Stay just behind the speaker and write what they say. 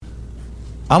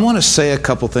I want to say a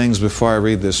couple things before I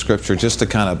read this scripture, just to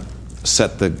kind of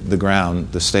set the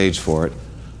ground, the stage for it.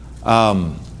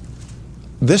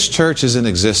 This church is in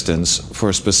existence for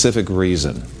a specific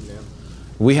reason.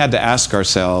 We had to ask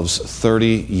ourselves 30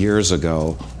 years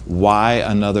ago, why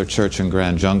another church in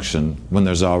Grand Junction when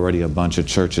there's already a bunch of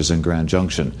churches in Grand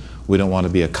Junction? We don't want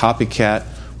to be a copycat.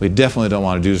 We definitely don't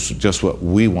want to do just what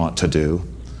we want to do.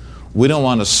 We don't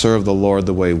want to serve the Lord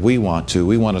the way we want to.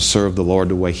 We want to serve the Lord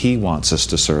the way He wants us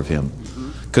to serve Him.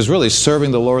 Because really,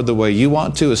 serving the Lord the way you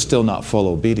want to is still not full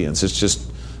obedience. It's just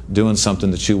doing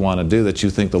something that you want to do, that you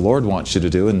think the Lord wants you to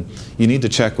do, and you need to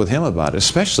check with Him about it,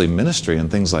 especially ministry and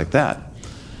things like that.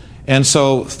 And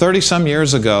so 30-some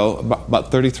years ago, about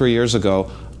 33 years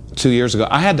ago, 2 years ago,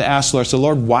 I had to ask the Lord, I said,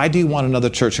 Lord, why do you want another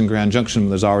church in Grand Junction when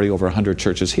there's already over 100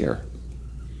 churches here?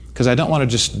 Because I don't want to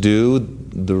just do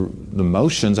the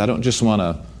motions. I don't just want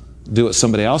to do what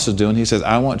somebody else is doing. He says,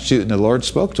 I want you, and the Lord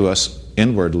spoke to us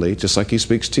inwardly, just like He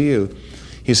speaks to you.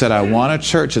 He said, I want a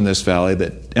church in this valley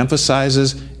that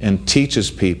emphasizes and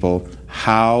teaches people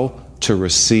how to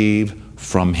receive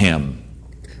from Him.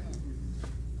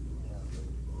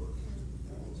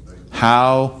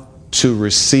 How to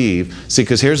receive. See,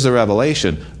 because here's the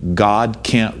revelation. God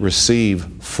can't receive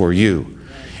for you.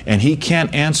 And He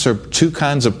can't answer two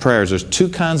kinds of prayers. There's two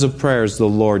kinds of prayers the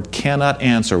Lord cannot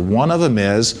answer. One of them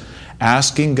is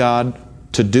asking God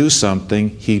to do something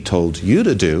He told you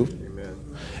to do. Amen.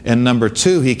 And number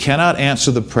two, He cannot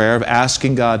answer the prayer of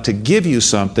asking God to give you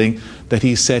something that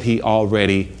He said He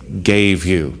already gave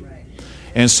you. Right.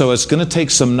 And so it's going to take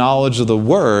some knowledge of the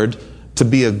Word to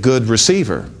be a good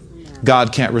receiver.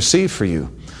 God can't receive for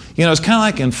you. You know, it's kind of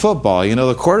like in football. You know,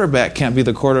 the quarterback can't be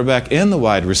the quarterback and the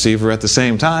wide receiver at the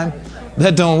same time.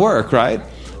 That don't work, right?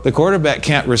 The quarterback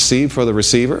can't receive for the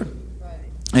receiver.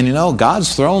 And you know,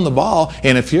 God's throwing the ball,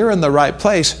 and if you're in the right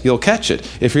place, you'll catch it.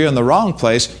 If you're in the wrong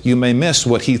place, you may miss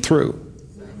what He threw.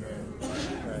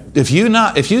 If you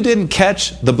didn't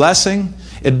catch the blessing,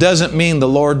 it doesn't mean the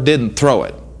Lord didn't throw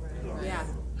it.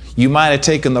 You might have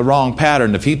taken the wrong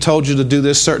pattern. If He told you to do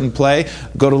this certain play,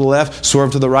 go to the left,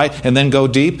 swerve to the right, and then go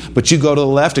deep, but you go to the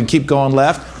left and keep going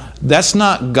left, that's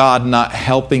not God not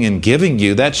helping and giving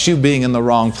you. That's you being in the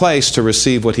wrong place to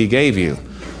receive what He gave you.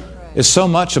 It's so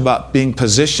much about being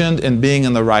positioned and being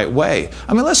in the right way.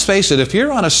 I mean, let's face it, if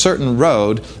you're on a certain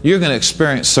road, you're going to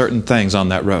experience certain things on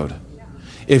that road.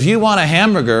 If you want a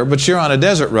hamburger, but you're on a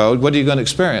desert road, what are you going to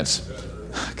experience?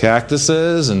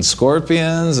 Cactuses and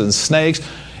scorpions and snakes.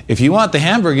 If you want the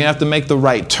hamburger, you have to make the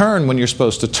right turn when you're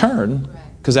supposed to turn,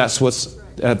 because that's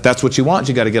what you want.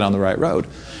 You got to get on the right road.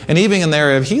 And even in the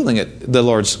area of healing, the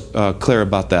Lord's clear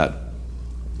about that.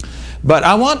 But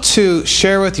I want to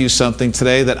share with you something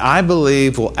today that I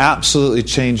believe will absolutely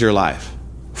change your life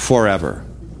forever.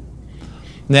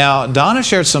 Now, Donna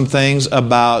shared some things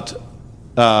about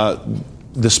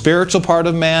the spiritual part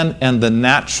of man and the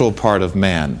natural part of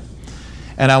man.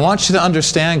 And I want you to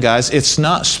understand, guys, it's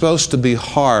not supposed to be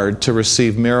hard to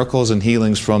receive miracles and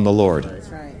healings from the Lord. That's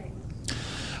right.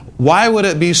 Why would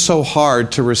it be so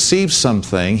hard to receive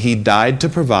something He died to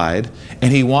provide,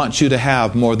 and He wants you to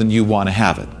have more than you want to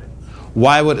have it?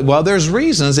 Well, there's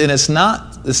reasons, and it's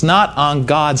not on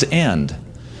God's end.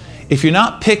 If you're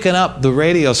not picking up the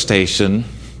radio station,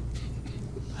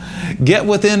 get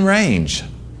within range.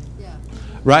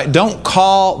 Right? Don't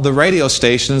call the radio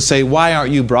station and say, why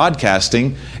aren't you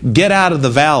broadcasting? Get out of the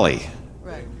valley.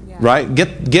 Right? Yeah. Right?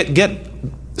 Get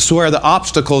so where the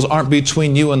obstacles aren't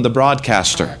between you and the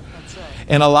broadcaster. Right. That's right.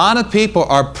 And a lot of people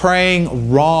are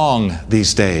praying wrong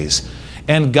these days.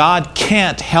 And God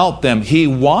can't help them. He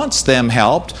wants them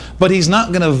helped, but He's not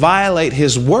going to violate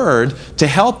His Word to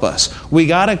help us. We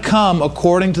got to come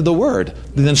according to the Word,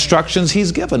 the instructions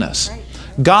He's given us. Right.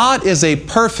 God is a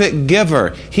perfect giver.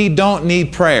 He don't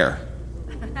need prayer.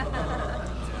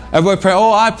 Everybody pray,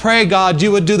 oh, I pray, God,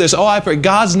 you would do this. Oh, I pray.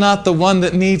 God's not the one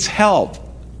that needs help.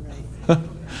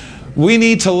 We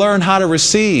need to learn how to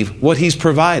receive what He's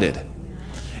provided.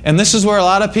 And this is where a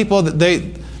lot of people,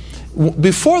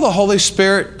 before the Holy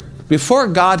Spirit, before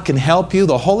God can help you,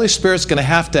 the Holy Spirit's going to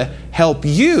have to help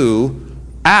you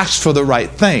ask for the right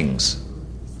things.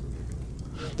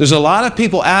 There's a lot of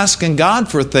people asking God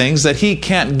for things that He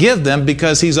can't give them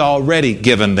because He's already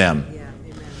given them.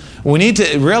 We need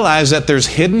to realize that there's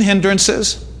hidden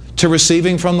hindrances to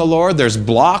receiving from the Lord. There's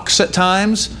blocks at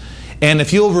times. And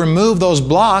if you'll remove those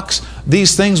blocks,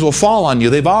 these things will fall on you.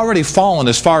 They've already fallen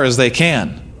as far as they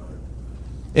can.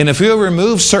 And if you'll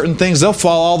remove certain things, they'll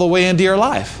fall all the way into your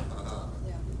life.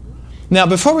 Now,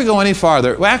 before we go any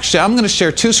farther, well, actually, I'm going to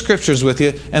share 2 scriptures with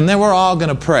you, and then we're all going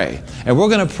to pray. And we're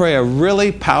going to pray a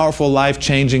really powerful,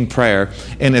 life-changing prayer.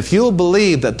 And if you'll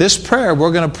believe that this prayer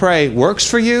we're going to pray works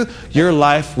for you, your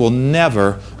life will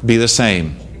never be the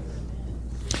same.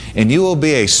 And you will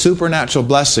be a supernatural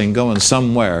blessing going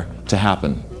somewhere to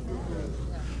happen.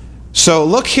 So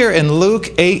look here in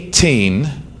Luke 18,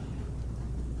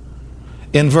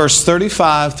 in verse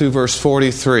 35 through verse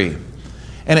 43.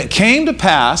 And it came to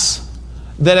pass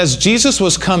that as Jesus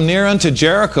was come near unto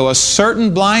Jericho, a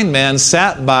certain blind man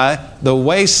sat by the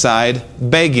wayside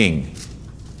begging.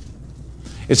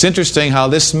 It's interesting how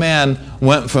this man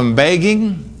went from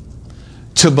begging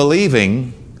to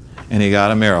believing, and he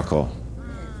got a miracle.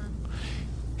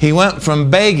 He went from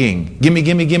begging, gimme,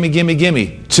 gimme, gimme, gimme,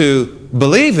 gimme, to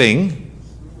believing,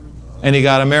 and he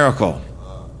got a miracle.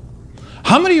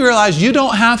 How many of you realize you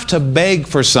don't have to beg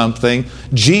for something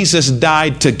Jesus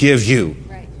died to give you?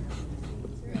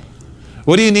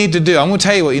 What do you need to do? I'm going to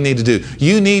tell you what you need to do.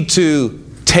 You need to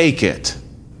take it.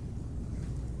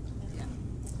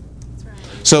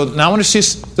 So now I want to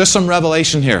see, there's some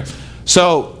revelation here.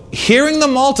 So hearing the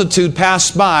multitude pass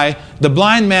by, the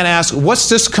blind man asked, what's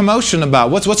this commotion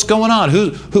about? What's going on?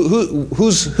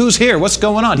 Who's here? What's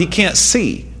going on? He can't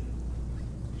see.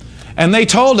 And they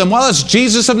told him, well, it's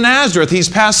Jesus of Nazareth. He's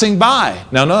passing by.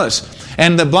 Now notice.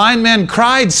 And the blind man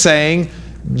cried, saying,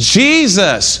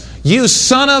 Jesus, you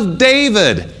son of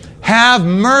David, have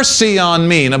mercy on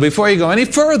me. Now before you go any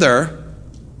further,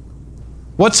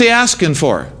 what's he asking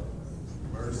for?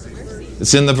 Mercy.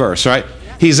 It's in the verse, right?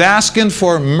 He's asking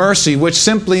for mercy, which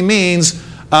simply means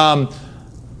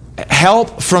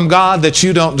help from God that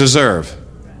you don't deserve.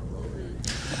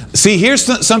 See,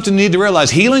 here's something you need to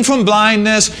realize. Healing from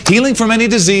blindness, healing from any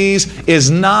disease is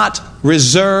not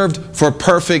reserved for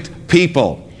perfect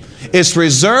people. It's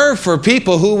reserved for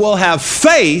people who will have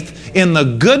faith in the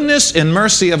goodness and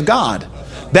mercy of God.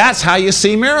 That's how you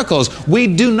see miracles. We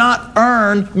do not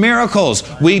earn miracles.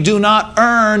 We do not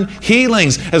earn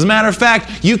healings. As a matter of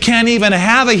fact, you can't even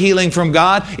have a healing from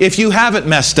God if you haven't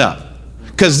messed up.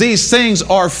 Because these things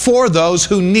are for those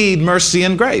who need mercy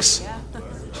and grace.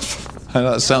 I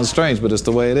know it sounds strange, but it's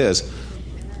the way it is.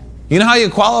 You know how you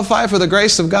qualify for the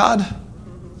grace of God?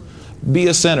 Be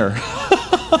a sinner.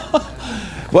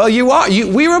 Well, you are.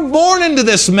 We were born into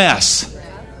this mess.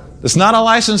 It's not a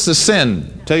license to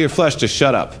sin. Tell your flesh to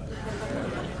shut up.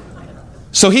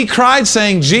 So he cried,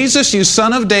 saying, Jesus, you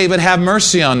son of David, have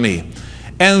mercy on me.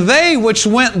 And they which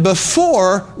went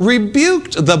before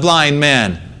rebuked the blind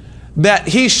man, that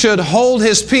he should hold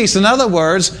his peace. In other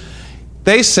words,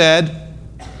 they said,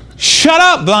 shut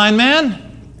up, blind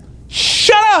man.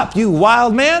 Shut up, you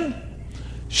wild man.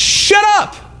 Shut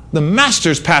up. The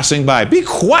master's passing by. Be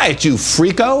quiet, you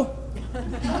freako.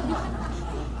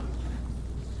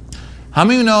 How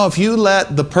many of you know if you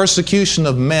let the persecution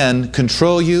of men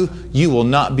control you, you will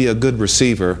not be a good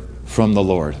receiver from the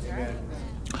Lord?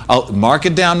 I'll mark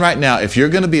it down right now. If you're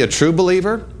going to be a true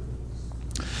believer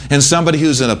and somebody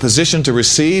who's in a position to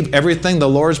receive everything the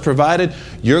Lord's provided,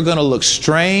 you're going to look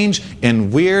strange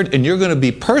and weird, and you're going to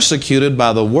be persecuted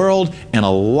by the world and a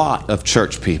lot of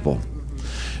church people.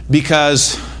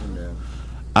 Because,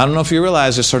 I don't know if you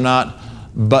realize this or not,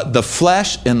 but the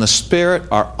flesh and the spirit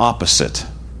are opposite.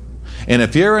 And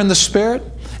if you're in the spirit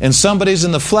and somebody's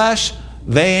in the flesh,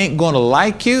 they ain't going to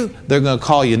like you. They're going to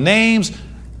call you names.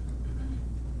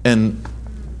 And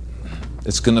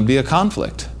it's going to be a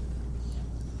conflict.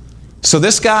 So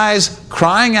this guy's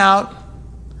crying out.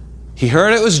 He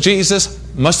heard it was Jesus.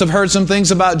 Must have heard some things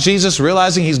about Jesus,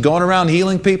 realizing he's going around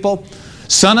healing people.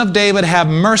 Son of David, have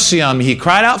mercy on me. He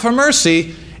cried out for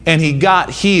mercy, and he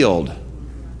got healed.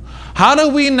 How do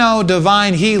we know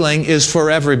divine healing is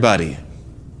for everybody?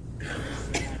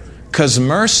 Because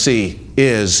mercy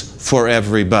is for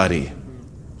everybody.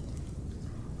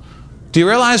 Do you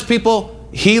realize, people,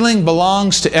 healing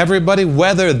belongs to everybody,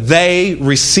 whether they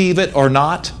receive it or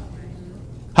not?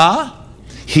 Huh?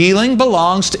 Healing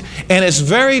belongs to, and it's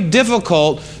very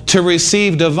difficult to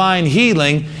receive divine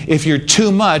healing if you're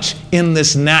too much in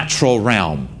this natural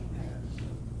realm.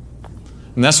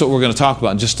 And that's what we're going to talk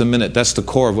about in just a minute. That's the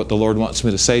core of what the Lord wants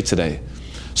me to say today.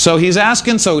 So he's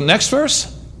asking, so next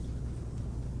verse.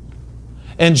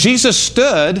 And Jesus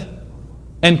stood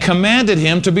and commanded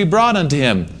him to be brought unto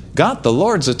him. Got the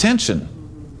Lord's attention.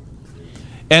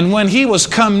 And when he was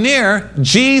come near,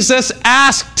 Jesus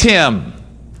asked him,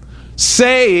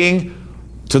 saying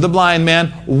to the blind man,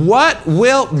 what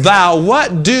wilt thou?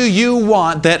 What do you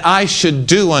want that I should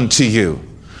do unto you?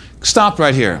 Stop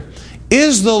right here.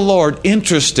 Is the Lord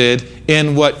interested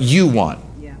in what you want?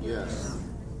 Yes.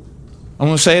 I'm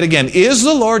going to say it again. Is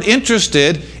the Lord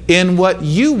interested in what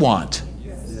you want?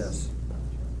 Yes.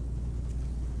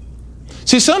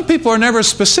 See, some people are never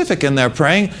specific in their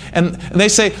praying, and they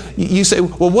say, you say,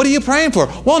 well, what are you praying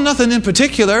for? Well, nothing in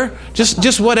particular,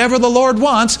 just whatever the Lord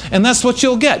wants, and that's what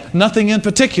you'll get. Nothing in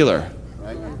particular.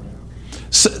 Right.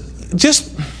 So,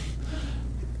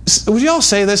 would you all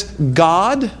say this?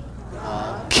 God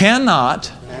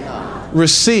cannot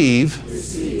receive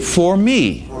for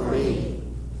me.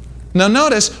 Now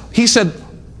notice, he said,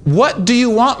 what do you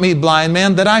want me, blind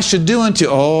man, that I should do unto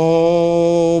you?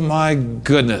 Oh my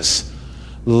goodness.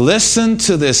 Listen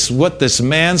to this, what this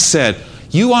man said.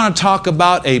 You want to talk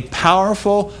about a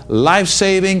powerful,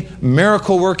 life-saving,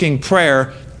 miracle-working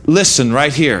prayer? Listen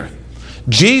right here.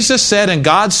 Jesus said, and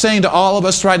God's saying to all of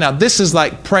us right now, this is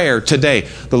like prayer today.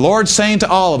 The Lord's saying to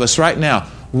all of us right now,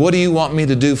 what do you want me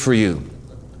to do for you?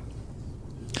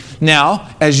 Now,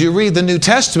 as you read the New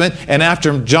Testament, and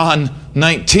after John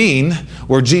 19,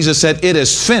 where Jesus said, it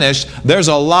is finished, there's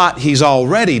a lot He's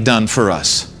already done for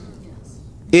us.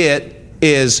 It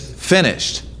is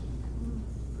finished.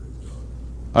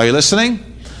 Are you listening?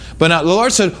 But now the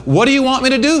Lord said, what do you want me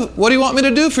to do? What do you want me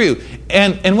to do for you?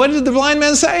 And what did the blind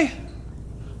man say?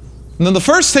 And then the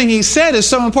first thing he said is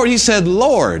so important. He said,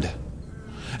 Lord.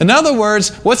 In other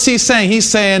words, what's he saying? He's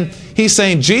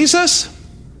saying, Jesus,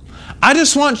 I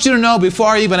just want you to know before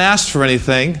I even ask for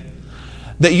anything,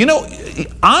 that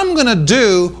I'm going to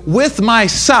do with my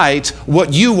sight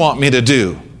what you want me to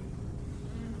do.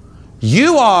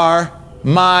 You are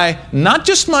not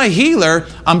just my healer.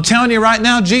 I'm telling you right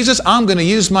now, Jesus, I'm going to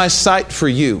use my sight for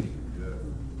you.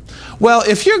 Well,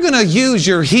 if you're going to use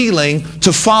your healing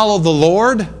to follow the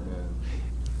Lord,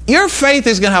 your faith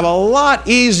is going to have a lot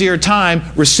easier time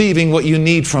receiving what you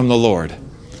need from the Lord.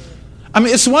 I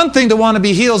mean, it's one thing to want to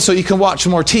be healed so you can watch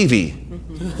more TV.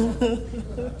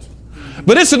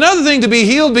 But it's another thing to be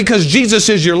healed because Jesus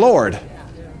is your Lord.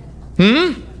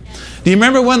 Do you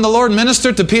remember when the Lord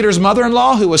ministered to Peter's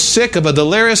mother-in-law who was sick of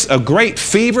a great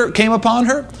fever came upon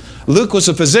her? Luke was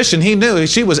a physician. He knew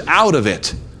she was out of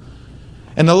it.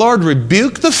 And the Lord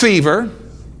rebuked the fever,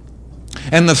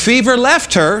 and the fever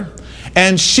left her,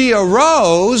 and she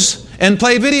arose and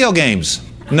played video games.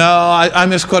 No, I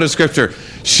misquoted Scripture.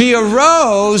 She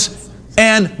arose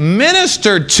and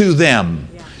ministered to them.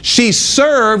 She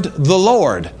served the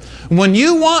Lord. When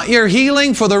you want your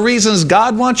healing for the reasons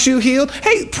God wants you healed,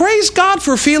 hey, praise God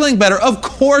for feeling better. Of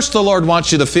course the Lord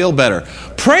wants you to feel better.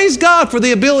 Praise God for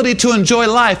the ability to enjoy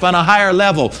life on a higher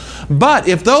level. But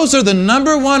if those are the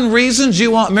number one reasons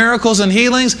you want miracles and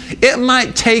healings, it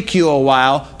might take you a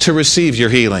while to receive your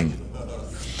healing.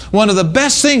 One of the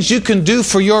best things you can do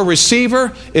for your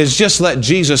receiver is just let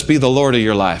Jesus be the Lord of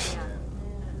your life.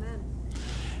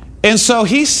 And so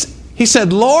he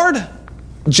said, Lord,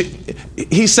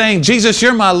 he's saying, Jesus,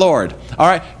 you're my Lord. All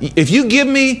right, if you give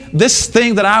me this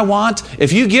thing that I want,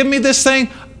 if you give me this thing,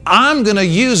 I'm going to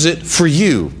use it for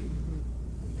you.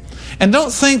 And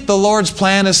don't think the Lord's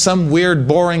plan is some weird,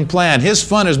 boring plan. His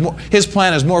plan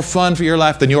is more fun for your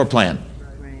life than your plan.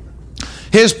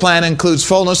 His plan includes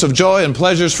fullness of joy and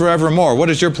pleasures forevermore. What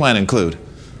does your plan include?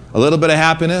 A little bit of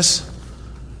happiness?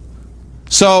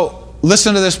 So,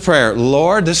 listen to this prayer.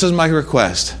 Lord, this is my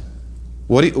request.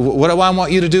 What do I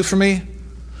want you to do for me?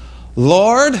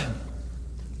 Lord,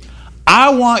 I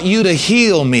want you to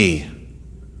heal me.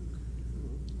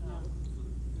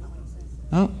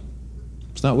 No,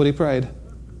 it's not what he prayed.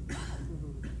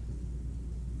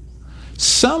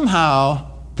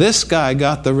 Somehow, this guy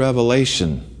got the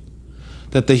revelation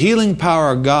that the healing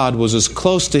power of God was as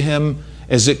close to him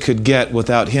as it could get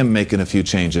without him making a few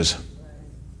changes.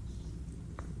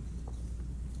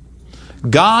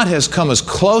 God has come as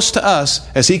close to us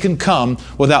as He can come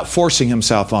without forcing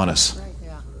Himself on us.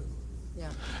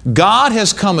 God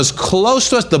has come as close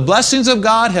to us. The blessings of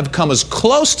God have come as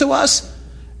close to us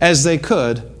as they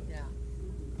could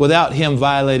without Him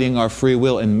violating our free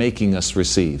will and making us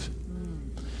receive.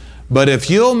 But if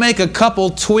you'll make a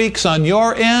couple tweaks on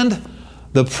your end,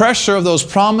 the pressure of those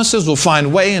promises will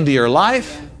find way into your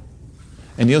life,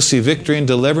 and you'll see victory and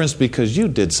deliverance because you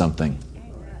did something.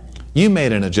 You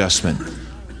made an adjustment.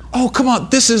 Oh, come on.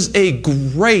 This is a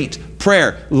great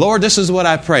prayer. Lord, this is what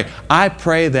I pray. I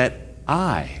pray that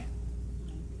I.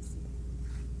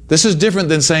 This is different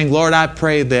than saying, Lord, I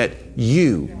pray that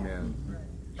you. Amen.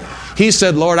 He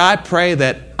said, Lord, I pray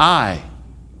that I.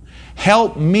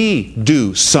 Help me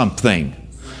do something.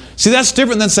 See, that's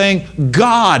different than saying,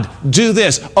 God, do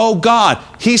this. Oh, God.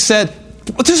 He said,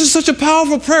 this is such a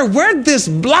powerful prayer. Where did this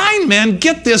blind man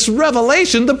get this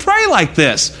revelation to pray like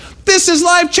this? This is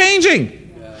life-changing.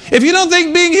 If you don't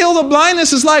think being healed of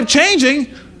blindness is life-changing,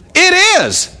 it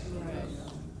is.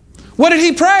 What did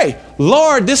he pray?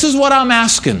 Lord, this is what I'm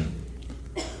asking.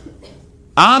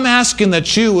 I'm asking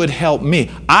that you would help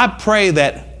me. I pray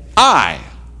that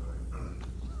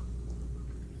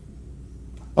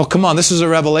Oh, come on, this is a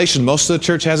revelation most of the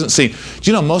church hasn't seen.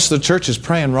 Do you know most of the church is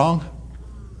praying wrong?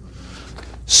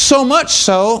 So much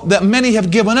so that many have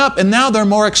given up, and now they're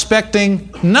more expecting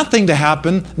nothing to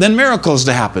happen than miracles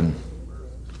to happen.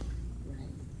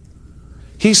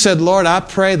 He said, Lord, I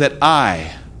pray that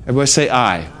everybody say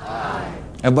I.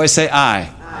 Everybody say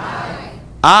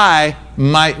I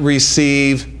might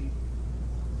receive.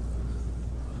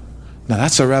 Now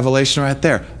that's a revelation right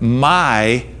there.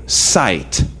 My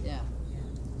sight. Yeah.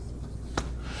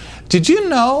 Did you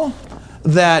know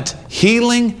that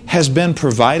healing has been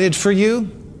provided for you?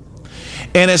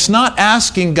 And it's not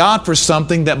asking God for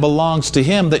something that belongs to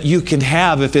Him that you can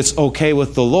have if it's okay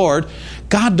with the Lord.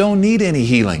 God don't need any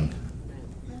healing.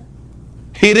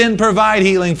 He didn't provide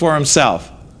healing for Himself.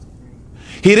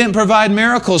 He didn't provide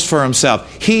miracles for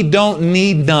Himself. He don't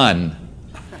need none.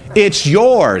 It's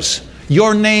yours.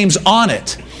 Your name's on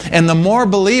it. And the more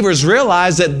believers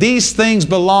realize that these things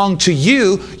belong to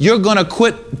you, you're going to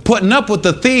quit putting up with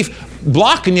the thief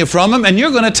blocking you from Him, and you're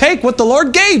going to take what the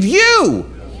Lord gave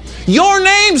you. Your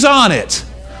name's on it.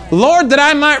 Lord, that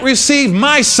I might receive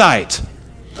my sight.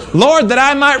 Lord, that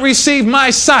I might receive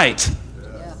my sight.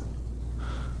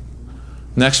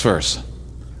 Next verse.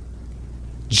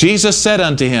 Jesus said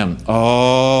unto him,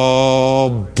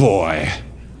 oh boy.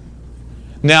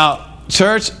 Now,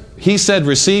 church, He said,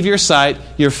 receive your sight.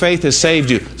 Your faith has saved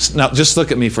you. Now, just look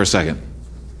at me for a second.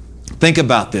 Think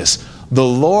about this. The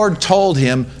Lord told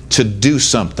him to do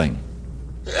something.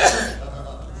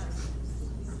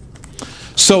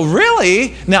 So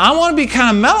really, now I want to be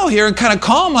kind of mellow here and kind of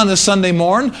calm on this Sunday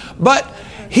morning, but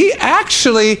He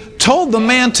actually told the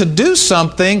man to do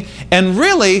something, and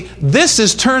really, this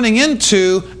is turning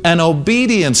into an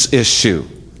obedience issue.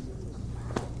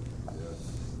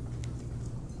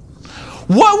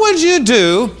 What would you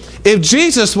do if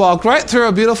Jesus walked right through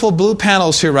our beautiful blue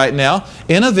panels here right now,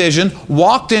 in a vision,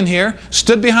 walked in here,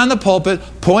 stood behind the pulpit,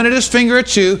 pointed His finger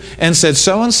at you, and said,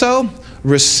 so-and-so,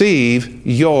 receive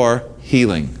your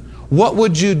healing? What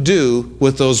would you do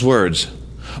with those words?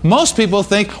 Most people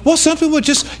think, well, something would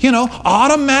just,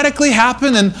 automatically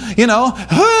happen and, is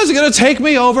it going to take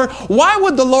me over? Why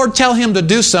would the Lord tell him to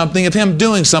do something if him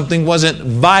doing something wasn't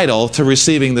vital to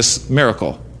receiving this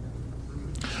miracle?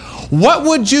 What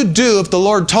would you do if the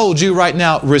Lord told you right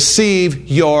now, receive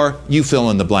your, you fill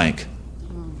in the blank.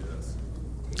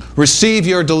 Receive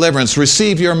your deliverance,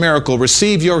 receive your miracle,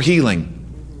 receive your healing.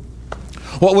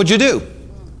 What would you do?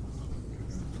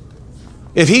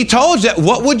 If He told you that,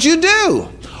 what would you do?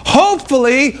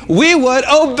 Hopefully, we would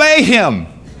obey Him.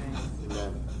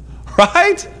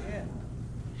 Right?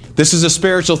 This is a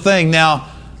spiritual thing. Now,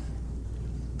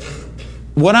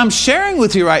 what I'm sharing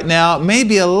with you right now may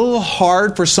be a little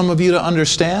hard for some of you to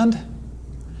understand.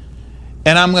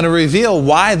 And I'm going to reveal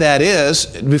why that is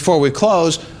before we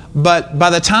close. But by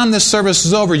the time this service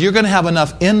is over, you're going to have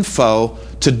enough info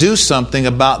to do something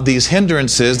about these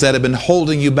hindrances that have been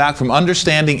holding you back from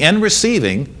understanding and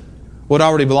receiving what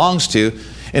already belongs to you.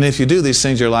 And if you do these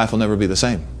things, your life will never be the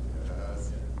same.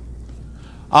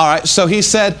 All right, so He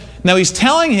said, now He's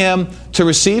telling him to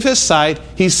receive his sight.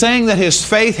 He's saying that his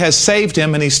faith has saved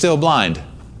him and he's still blind.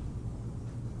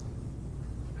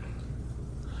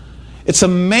 It's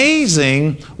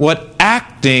amazing what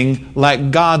acting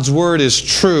like God's Word is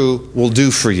true will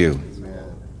do for you.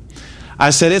 I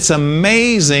said it's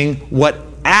amazing what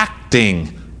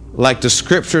acting like the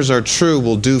Scriptures are true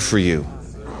will do for you.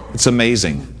 It's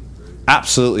amazing.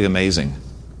 Absolutely amazing.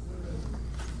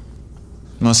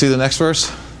 You want to see the next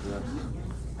verse?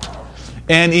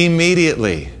 And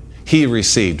immediately he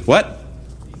received. What?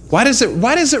 Why does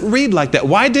it read like that?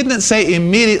 Why didn't it say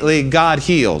immediately God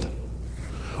healed?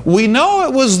 We know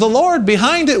it was the Lord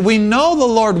behind it. We know the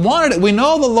Lord wanted it. We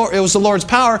know it was the Lord's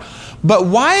power. But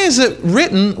why is it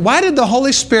written? Why did the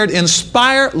Holy Spirit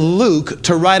inspire Luke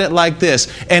to write it like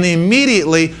this? And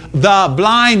immediately the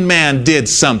blind man did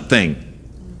something.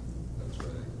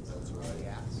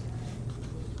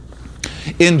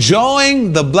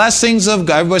 Enjoying the blessings of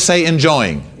God. Everybody say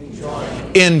enjoying.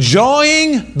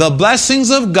 Enjoying the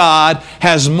blessings of God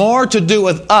has more to do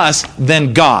with us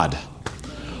than God.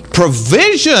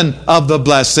 Provision of the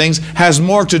blessings has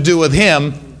more to do with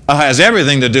Him, has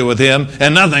everything to do with Him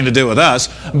and nothing to do with us.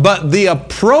 But the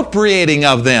appropriating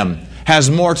of them has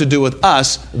more to do with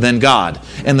us than God.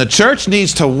 And the church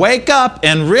needs to wake up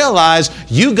and realize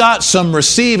you got some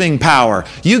receiving power.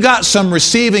 You got some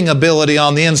receiving ability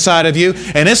on the inside of you.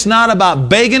 And it's not about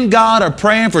begging God or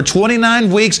praying for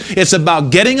 29 weeks. It's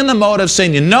about getting in the mode of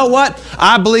saying, you know what?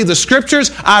 I believe the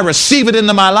Scriptures. I receive it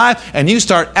into my life. And you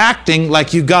start acting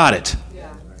like you got it.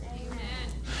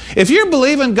 If you're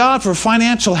believing God for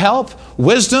financial help,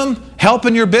 wisdom, help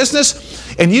in your business,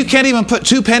 and you can't even put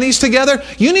 2 pennies together,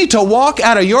 you need to walk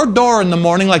out of your door in the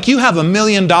morning like you have $1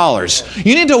 million.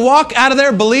 You need to walk out of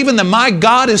there believing that my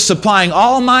God is supplying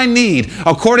all my need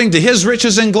according to His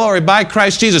riches and glory by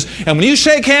Christ Jesus. And when you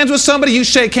shake hands with somebody, you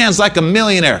shake hands like a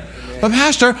millionaire. But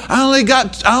Pastor, I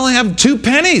only have 2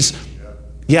 pennies.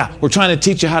 Yeah, we're trying to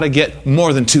teach you how to get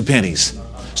more than 2 pennies.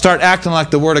 Start acting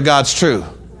like the Word of God's true.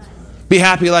 Be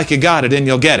happy like you got it and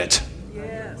you'll get it.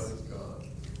 Yes.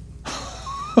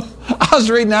 I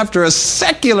was reading after a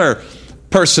secular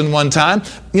person one time.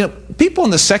 You know, people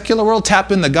in the secular world tap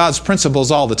into God's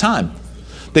principles all the time.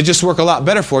 They just work a lot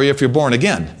better for you if you're born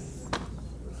again.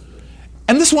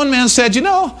 And this one man said, you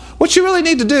know, what you really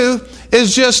need to do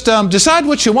is just decide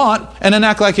what you want and then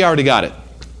act like you already got it.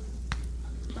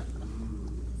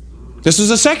 This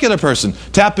is a secular person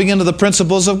tapping into the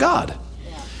principles of God.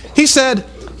 He said,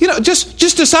 you know, just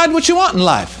decide what you want in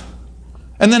life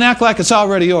and then act like it's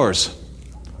already yours.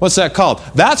 What's that called?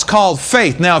 That's called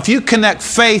faith. Now, if you connect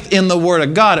faith in the Word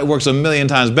of God, it works 1,000,000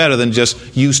 times better than just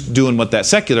you doing what that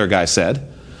secular guy said.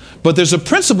 But there's a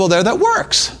principle there that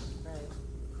works.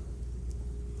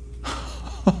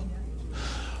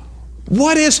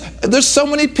 There's so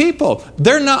many people.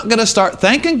 They're not going to start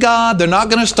thanking God. They're not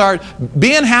going to start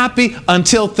being happy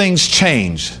until things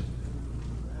change.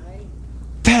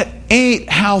 That ain't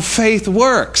how faith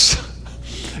works.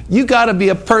 You got to be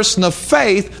a person of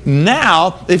faith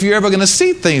now if you're ever going to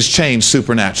see things change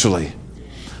supernaturally.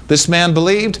 This man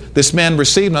believed. This man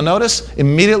received. Now notice,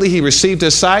 immediately he received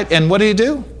his sight. And what did he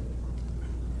do?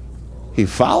 He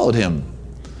followed him,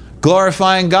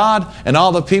 glorifying God, and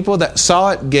all the people that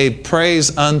saw it gave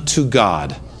praise unto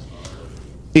God.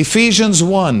 Ephesians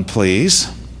 1, please.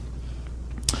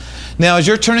 Now, as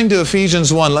you're turning to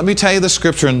Ephesians 1, let me tell you the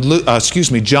scripture in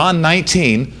John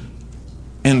 19,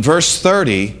 in verse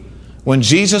 30, when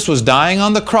Jesus was dying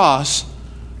on the cross,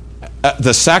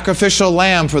 the sacrificial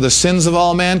lamb for the sins of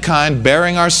all mankind,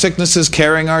 bearing our sicknesses,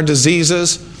 carrying our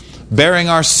diseases, bearing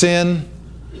our sin.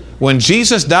 When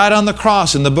Jesus died on the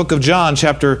cross in the book of John,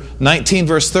 chapter 19,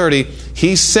 verse 30,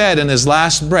 He said in His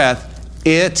last breath,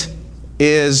 "It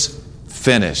is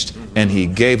finished." And He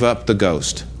gave up the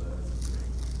ghost.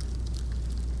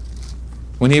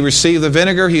 When He received the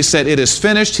vinegar, He said, "It is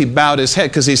finished." He bowed His head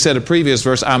because He said a previous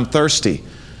verse, "I'm thirsty."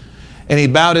 And He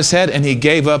bowed His head and He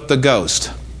gave up the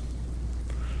ghost.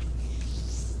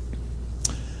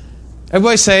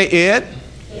 Everybody say, "It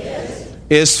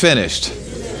is finished."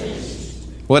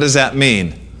 What does that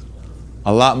mean?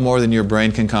 A lot more than your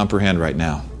brain can comprehend right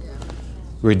now.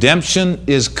 Redemption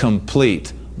is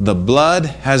complete. The blood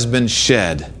has been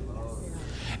shed.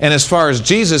 And as far as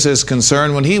Jesus is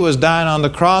concerned, when He was dying on the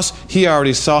cross, He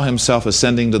already saw Himself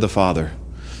ascending to the Father.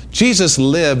 Jesus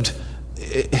lived.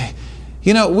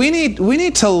 You know, we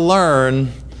need to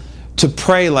learn to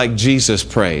pray like Jesus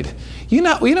prayed. You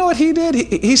know what He did?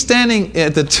 He's standing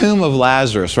at the tomb of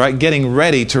Lazarus, right, getting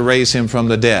ready to raise him from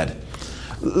the dead.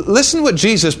 Listen what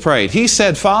Jesus prayed. He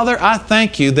said, "Father, I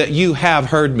thank You that You have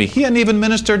heard me." He hadn't even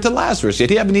ministered to Lazarus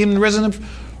yet. He hadn't even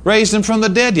raised him from the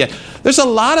dead yet. There's a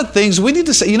lot of things we need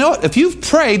to say. You know what? If you've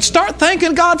prayed, start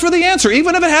thanking God for the answer,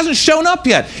 even if it hasn't shown up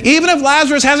yet. Even if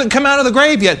Lazarus hasn't come out of the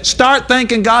grave yet, start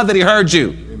thanking God that He heard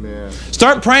you. Amen.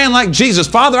 Start praying like Jesus.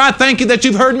 "Father, I thank You that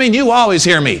You've heard me and You always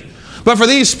hear me. But for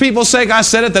these people's sake I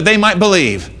said it, that they might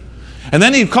believe." And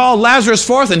then He called Lazarus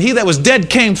forth, and he that was dead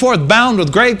came forth, bound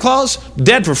with grave clothes,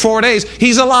 dead for 4 days.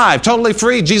 He's alive, totally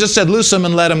free. Jesus said, "Loose him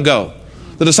and let him go."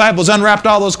 The disciples unwrapped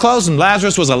all those clothes, and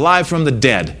Lazarus was alive from the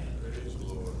dead.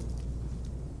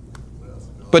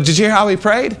 But did you hear how he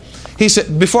prayed? He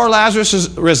said, before Lazarus is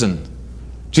risen,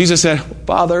 Jesus said,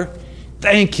 "Father,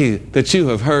 thank You that You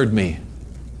have heard me."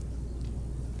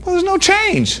 Well, there's no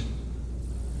change.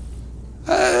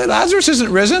 Lazarus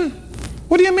isn't risen.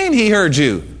 What do you mean He heard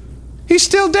you? He's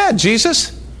still dead,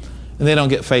 Jesus. And they don't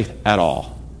get faith at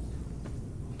all.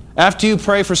 After you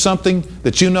pray for something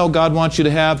that you know God wants you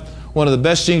to have, one of the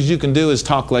best things you can do is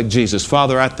talk like Jesus.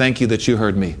 "Father, I thank You that You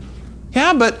heard me."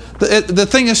 Yeah, but the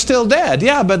thing is still dead.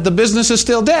 Yeah, but the business is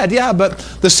still dead. Yeah, but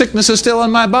the sickness is still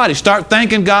in my body. Start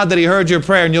thanking God that He heard your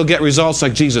prayer and you'll get results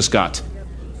like Jesus got.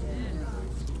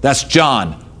 That's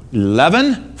John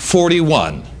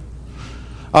 11:41.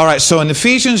 All right, so in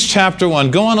Ephesians chapter 1,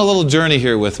 go on a little journey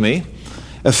here with me.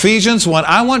 Ephesians 1,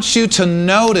 I want you to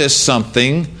notice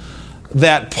something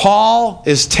that Paul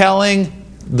is telling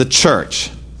the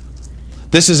church.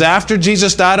 This is after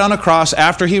Jesus died on a cross,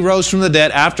 after He rose from the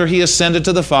dead, after He ascended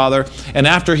to the Father, and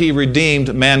after He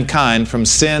redeemed mankind from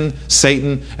sin,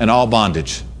 Satan, and all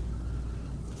bondage.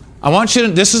 I want you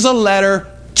to, this is a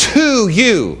letter to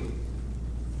you.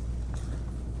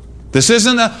 This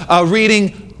isn't a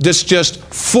reading that's just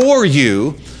for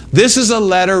you. This is a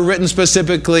letter written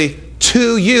specifically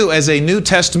to you as a New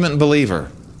Testament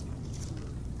believer.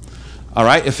 All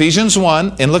right, Ephesians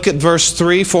 1, and look at verse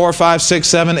 3, 4, 5, 6,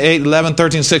 7, 8, 11,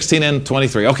 13, 16, and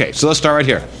 23. Okay, so let's start right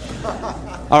here.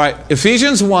 All right,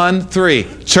 Ephesians 1,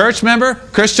 3. Church member,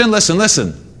 Christian,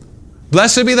 listen.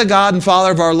 Blessed be the God and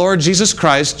Father of our Lord Jesus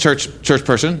Christ, church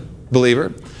person,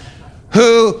 believer,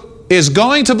 who is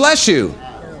going to bless you.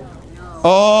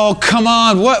 Oh, come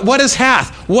on. What is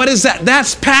hath? What is that?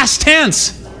 That's past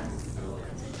tense.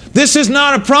 This is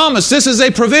not a promise. This is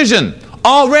a provision.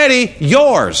 Already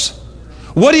yours.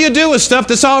 What do you do with stuff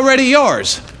that's already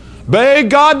yours? Beg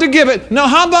God to give it. No,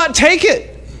 how about take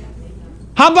it?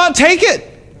 How about take it?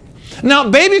 Now,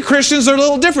 baby Christians are a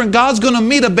little different. God's going to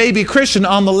meet a baby Christian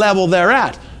on the level they're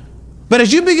at. But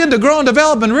as you begin to grow and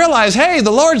develop and realize, hey,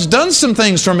 the Lord's done some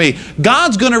things for me,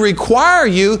 God's going to require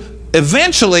you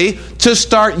eventually to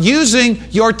start using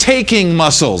your taking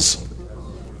muscles.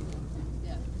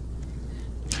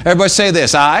 Everybody say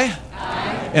this. I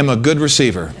am a good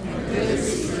receiver.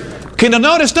 Okay, now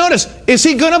notice. Is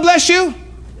He going to bless you?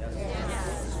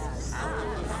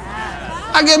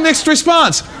 I get mixed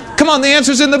response. Come on, the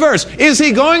answer's in the verse. Is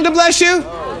He going to bless you?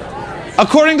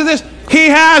 According to this, He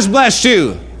has blessed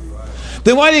you.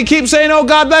 Then why do you keep saying, oh,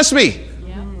 God bless me?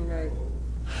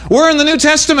 We're in the New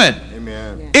Testament.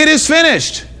 Amen. It is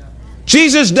finished.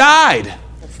 Jesus died.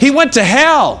 He went to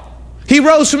hell. He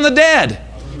rose from the dead.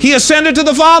 He ascended to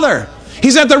the Father.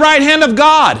 He's at the right hand of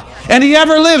God. And He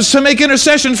ever lives to make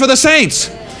intercession for the saints.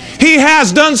 He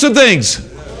has done some things.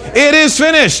 It is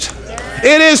finished.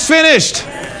 It is finished.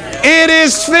 It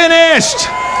is finished.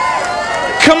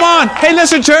 Come on. Hey,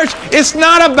 listen, church. It's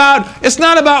not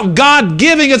about God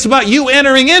giving. It's about you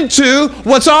entering into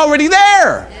what's already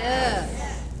there.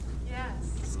 Yes.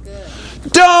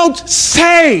 Good. Don't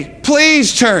say,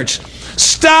 please, church.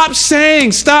 Stop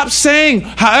saying,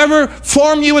 however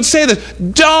form you would say this.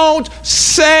 Don't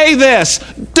say this.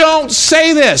 Don't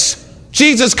say this.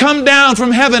 Jesus, come down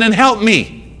from heaven and help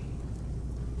me.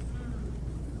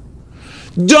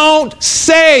 Don't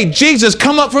say, Jesus,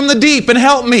 come up from the deep and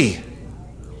help me.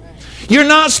 You're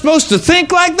not supposed to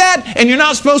think like that, and you're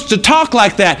not supposed to talk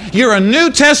like that. You're a New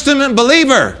Testament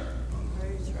believer.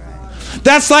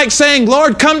 That's like saying,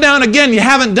 Lord, come down again. You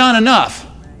haven't done enough.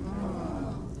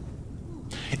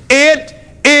 It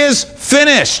is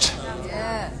finished.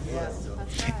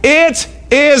 It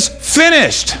is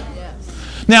finished.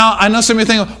 Now, I know some of you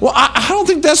think, well, I don't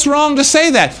think that's wrong to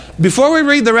say that. Before we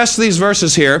read the rest of these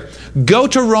verses here, go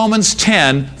to Romans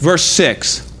 10, verse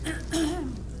 6.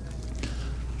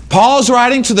 Paul's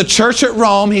writing to the church at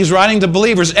Rome. He's writing to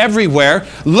believers everywhere.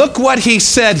 Look what he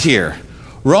said here.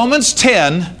 Romans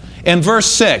 10 and verse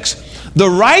 6. The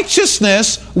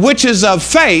righteousness which is of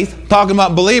faith, talking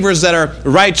about believers that are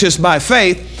righteous by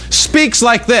faith, speaks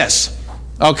like this.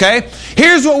 Okay?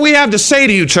 Here's what we have to say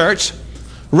to you, church.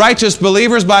 Righteous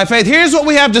believers by faith. Here's what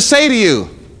we have to say to you.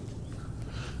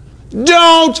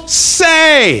 Don't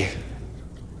say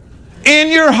in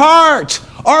your heart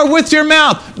or with your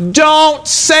mouth. Don't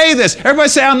say this. Everybody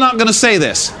say, I'm not going to say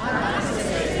this.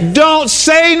 Don't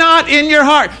say not in your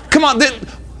heart. Come on.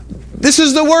 This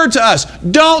is the word to us.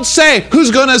 Don't say,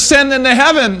 who's going to ascend into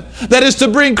heaven? That is to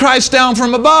bring Christ down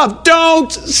from above.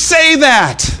 Don't say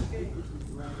that.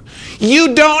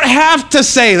 You don't have to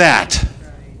say that.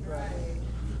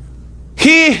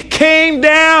 He came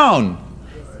down.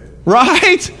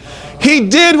 Right? He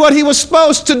did what He was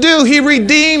supposed to do. He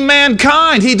redeemed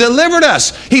mankind. He delivered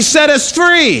us. He set us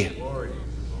free.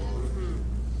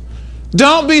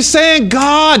 Don't be saying,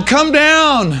 God, come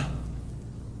down.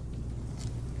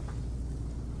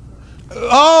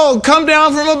 Oh, come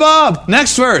down from above.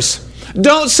 Next verse.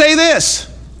 Don't say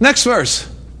this. Next verse.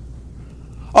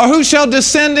 Or who shall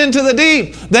descend into the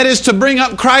deep? That is to bring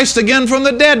up Christ again from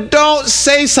the dead. Don't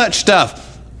say such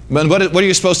stuff. But what are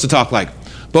you supposed to talk like?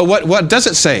 But what does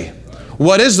it say?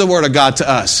 What is the word of God to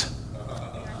us?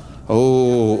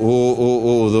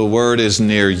 Oh, the word is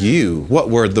near you. What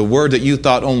word? The word that you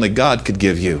thought only God could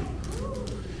give you.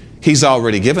 He's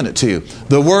already given it to you.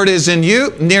 The word is in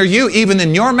you, near you, even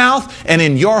in your mouth and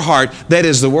in your heart. That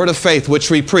is the word of faith which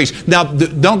we preach. Now,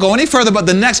 don't go any further, but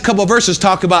the next couple of verses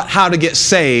talk about how to get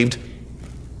saved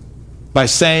by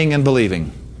saying and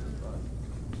believing.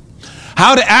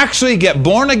 How to actually get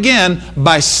born again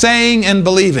by saying and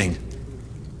believing.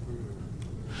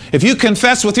 If you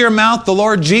confess with your mouth the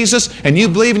Lord Jesus and you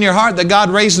believe in your heart that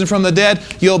God raised Him from the dead,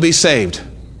 you'll be saved.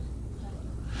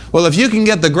 Well, if you can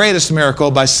get the greatest miracle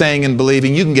by saying and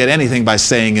believing, you can get anything by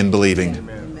saying and believing.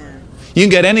 Amen. You can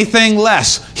get anything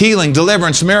less, healing,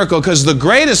 deliverance, miracle, because the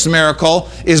greatest miracle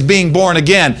is being born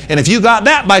again. And if you got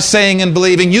that by saying and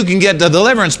believing, you can get the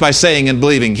deliverance by saying and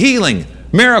believing. Healing,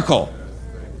 miracle.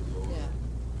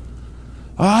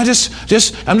 Oh, I'm just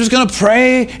going to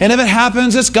pray, and if it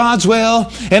happens, it's God's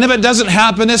will. And if it doesn't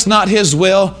happen, it's not His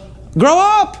will. Grow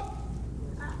up.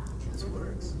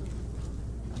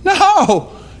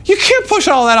 No. You can't push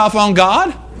all that off on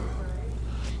God.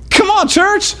 Come on,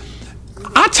 church.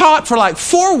 I taught for like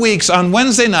 4 weeks on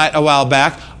Wednesday night a while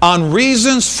back on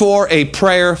reasons for a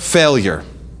prayer failure.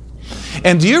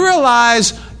 And do you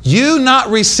realize you not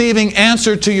receiving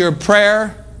answer to your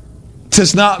prayer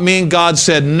does not mean God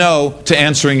said no to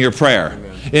answering your prayer.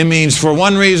 It means for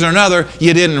one reason or another,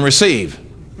 you didn't receive.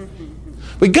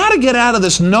 We got to get out of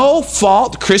this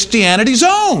no-fault Christianity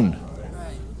zone.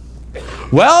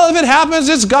 Well, if it happens,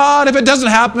 it's God. If it doesn't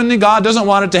happen, then God doesn't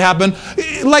want it to happen.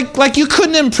 Like you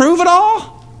couldn't improve at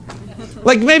all?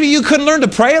 Like maybe you couldn't learn to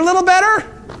pray a little better?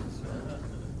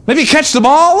 Maybe catch the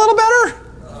ball a little better?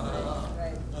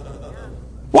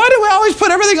 Why do we always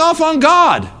put everything off on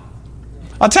God?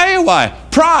 I'll tell you why.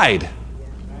 Pride.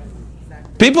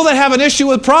 People that have an issue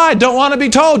with pride don't want to be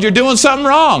told you're doing something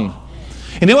wrong.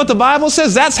 And you know what the Bible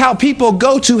says? That's how people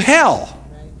go to hell.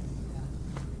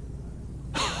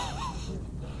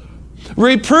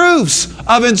 Reproofs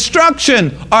of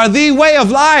instruction are the way of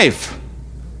life.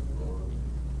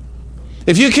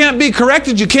 If you can't be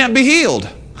corrected, you can't be healed.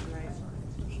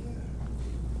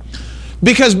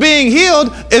 Because being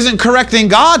healed isn't correcting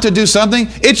God to do something,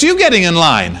 it's you getting in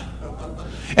line.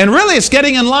 And really, it's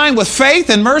getting in line with faith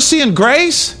and mercy and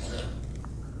grace.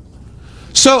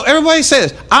 So everybody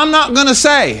says, I'm not going to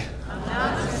say,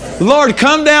 Lord,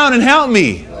 come down and help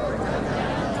me.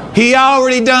 He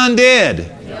already done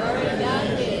did.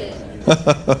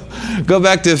 Go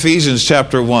back to Ephesians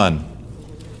chapter 1.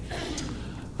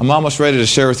 I'm almost ready to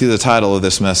share with you the title of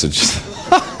this message.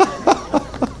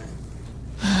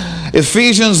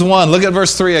 Ephesians 1, look at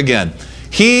verse 3 again.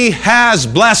 He has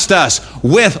blessed us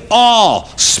with all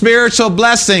spiritual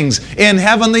blessings in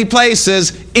heavenly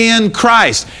places in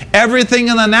Christ. Everything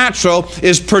in the natural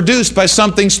is produced by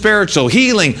something spiritual.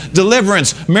 Healing,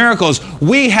 deliverance, miracles.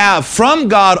 We have from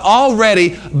God already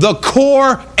the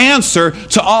core answer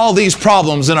to all these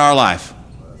problems in our life.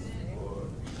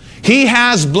 He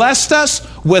has blessed us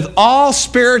with all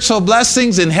spiritual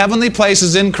blessings in heavenly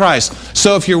places in Christ.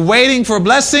 So if you're waiting for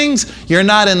blessings, you're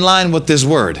not in line with this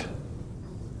word.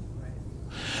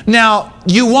 Now,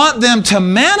 you want them to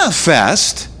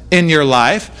manifest in your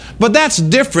life, but that's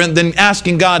different than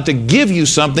asking God to give you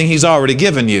something He's already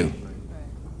given you.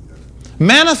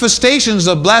 Manifestations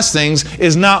of blessings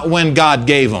is not when God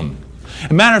gave them. As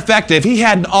a matter of fact, if He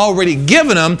hadn't already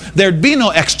given them, there'd be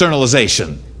no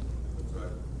externalization.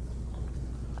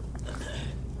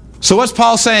 So what's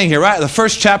Paul saying here, right? The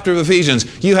first chapter of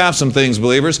Ephesians, you have some things,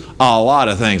 believers, a lot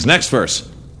of things. Next verse.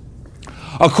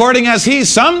 According as He's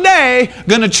someday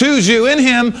going to choose you in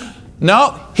Him.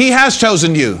 No, He has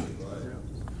chosen you.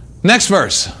 Next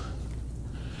verse.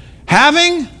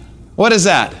 Having, what is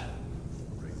that?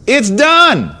 It's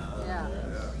done.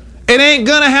 It ain't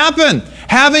going to happen.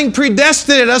 Having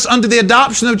predestinated us unto the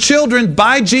adoption of children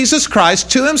by Jesus Christ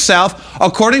to Himself,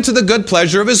 according to the good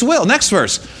pleasure of His will. Next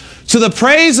verse. To the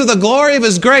praise of the glory of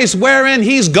His grace, wherein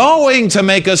He's going to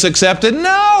make us accepted.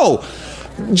 No!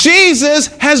 Jesus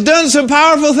has done some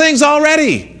powerful things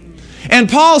already. And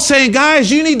Paul's saying, guys,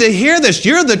 you need to hear this.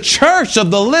 You're the church of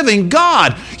the living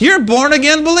God. You're born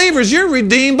again believers. You're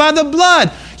redeemed by the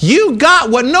blood. You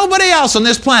got what nobody else on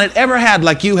this planet ever had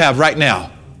like you have right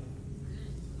now.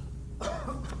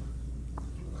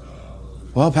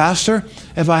 Well, Pastor,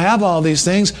 if I have all these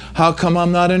things, how come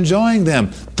I'm not enjoying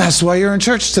them? That's why you're in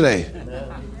church today.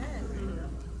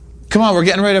 Come on, we're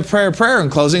getting ready to pray a prayer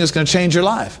in closing. It's going to change your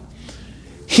life.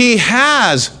 He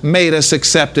has made us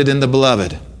accepted in the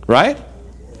beloved. Right?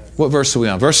 What verse are we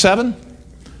on? Verse 7?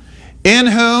 In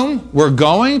whom we're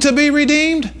going to be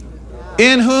redeemed.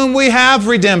 In whom we have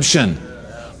redemption.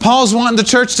 Paul's wanting the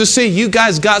church to see you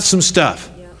guys got some stuff.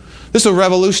 This will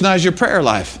revolutionize your prayer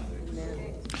life.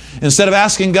 Instead of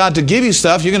asking God to give you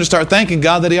stuff, you're going to start thanking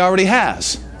God that He already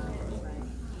has.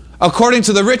 According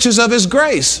to the riches of His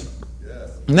grace.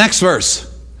 Next verse.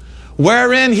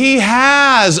 Wherein He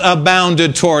has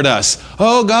abounded toward us.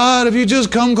 Oh God, if you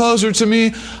just come closer to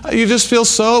me, you just feel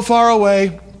so far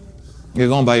away. You're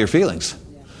going by your feelings.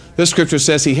 This scripture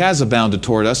says he has abounded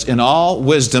toward us in all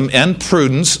wisdom and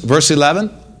prudence. Verse 11.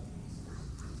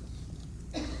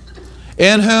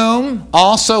 In whom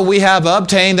also we have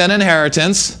obtained an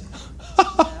inheritance.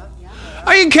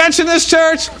 Are you catching this,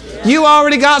 church? You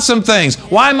already got some things.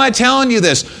 Why am I telling you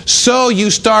this? So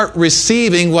you start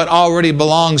receiving what already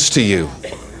belongs to you.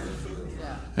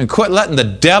 And quit letting the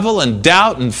devil and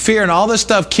doubt and fear and all this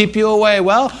stuff keep you away.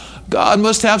 Well, God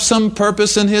must have some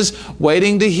purpose in His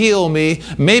waiting to heal me.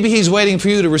 Maybe He's waiting for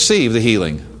you to receive the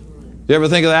healing. You ever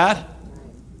think of that?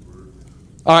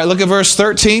 All right, look at verse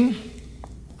 13.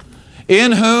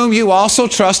 In whom you also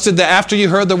trusted, that after you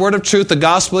heard the word of truth, the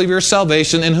gospel of your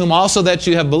salvation, in whom also that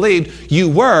you have believed, you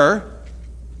were,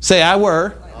 say I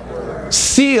were,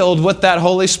 sealed with that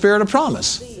Holy Spirit of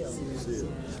promise.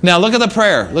 Now look at the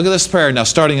prayer. Look at this prayer now,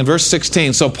 starting in verse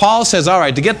 16. So Paul says, all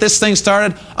right, to get this thing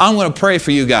started, I'm going to pray for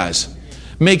you guys.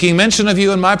 Making mention of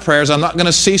you in my prayers. I'm not going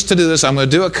to cease to do this. I'm going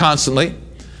to do it constantly.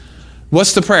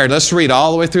 What's the prayer? Let's read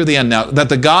all the way through the end now. That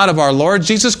the God of our Lord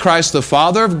Jesus Christ, the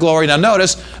Father of glory, now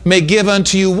notice, may give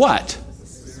unto you what?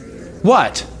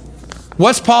 What?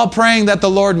 What's Paul praying that the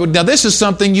Lord would? Now this is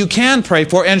something you can pray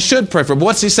for and should pray for. But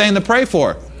what's he saying to pray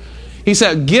for? He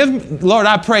said, Lord,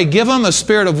 I pray, give them a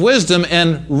spirit of wisdom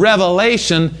and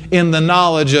revelation in the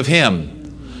knowledge of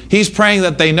Him. He's praying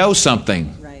that they know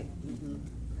something. Right. Mm-hmm.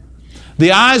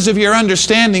 The eyes of your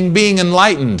understanding being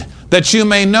enlightened, that you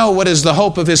may know what is the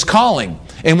hope of His calling,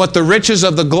 and what the riches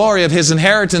of the glory of His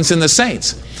inheritance in the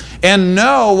saints, and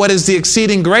know what is the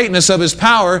exceeding greatness of His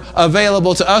power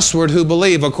available to usward who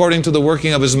believe, according to the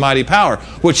working of His mighty power,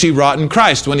 which He wrought in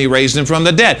Christ when He raised Him from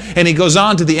the dead. And he goes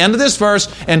on to the end of this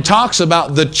verse and talks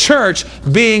about the church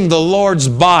being the Lord's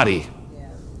body.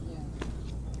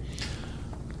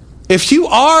 If you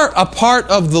are a part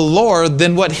of the Lord,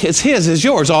 then what is His is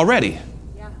yours already.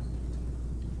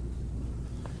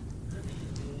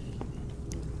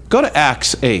 Go to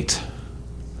Acts 8.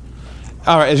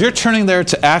 All right, as you're turning there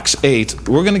to Acts 8,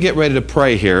 we're going to get ready to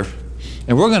pray here,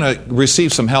 and we're going to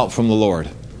receive some help from the Lord.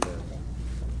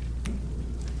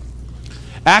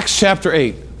 Acts chapter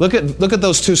 8. Look at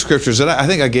those two scriptures. I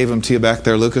think I gave them to you back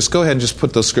there, Lucas. Go ahead and just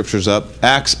put those scriptures up.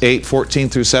 Acts 8, 14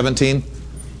 through 17.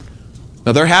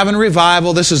 Now, they're having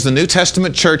revival. This is the New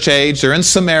Testament church age. They're in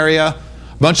Samaria.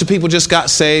 A bunch of people just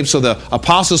got saved. So the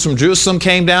apostles from Jerusalem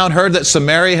came down, heard that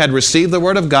Samaria had received the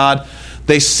word of God.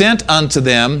 They sent unto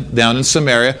them, down in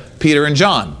Samaria, Peter and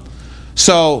John.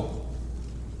 So,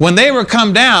 when they were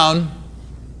come down,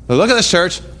 look at this,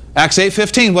 church, Acts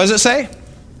 8:15, what does it say?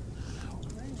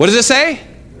 What does it say?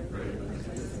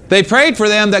 They prayed for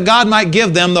them that God might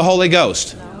give them the Holy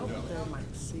Ghost.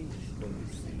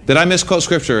 Did I misquote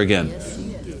Scripture again?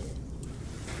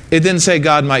 It didn't say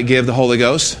God might give the Holy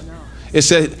Ghost. It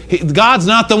said God's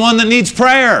not the one that needs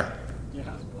prayer.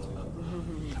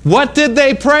 What did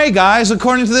they pray, guys,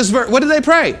 according to this verse? What did they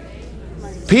pray?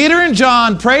 Peter and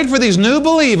John prayed for these new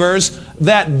believers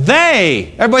that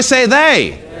they, everybody say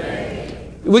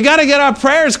they. We got to get our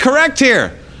prayers correct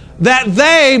here. That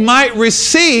they might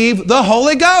receive the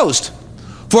Holy Ghost.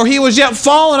 For He was yet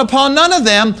fallen upon none of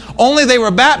them, only they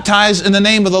were baptized in the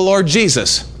name of the Lord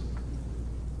Jesus.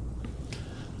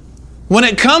 When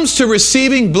it comes to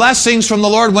receiving blessings from the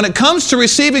Lord, when it comes to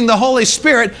receiving the Holy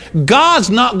Spirit, God's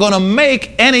not going to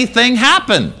make anything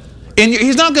happen.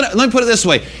 He's not going to, let me put it this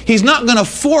way, He's not going to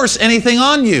force anything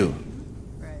on you.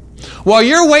 While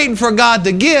you're waiting for God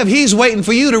to give, He's waiting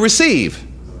for you to receive.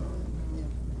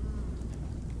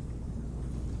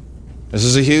 This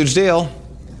is a huge deal.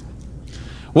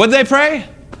 What did they pray?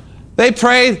 They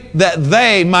prayed that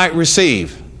they might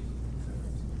receive.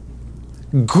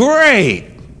 Great,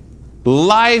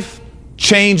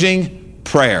 life-changing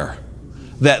prayer.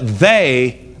 That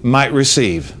they might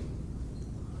receive.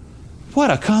 What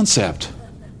a concept.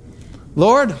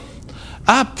 Lord,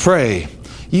 I pray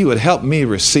You would help me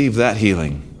receive that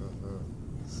healing.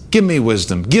 Give me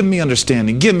wisdom. Give me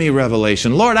understanding. Give me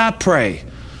revelation. Lord, I pray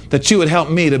that You would help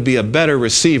me to be a better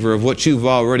receiver of what You've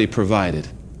already provided.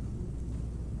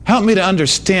 Help me to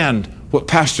understand what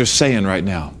Pastor's saying right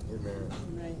now.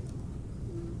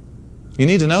 You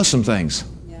need to know some things.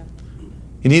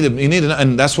 You need to know,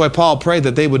 and that's why Paul prayed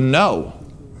that they would know.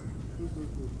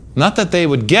 Not that they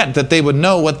would get, that they would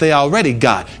know what they already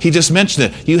got. He just mentioned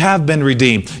it. You have been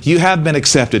redeemed. You have been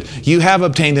accepted. You have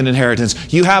obtained an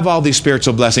inheritance. You have all these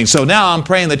spiritual blessings. So now I'm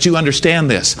praying that you understand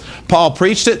this. Paul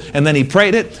preached it, and then he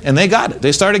prayed it, and they got it.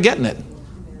 They started getting it.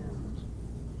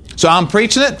 So I'm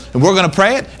preaching it, and we're going to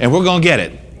pray it, and we're going to get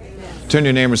it. Turn to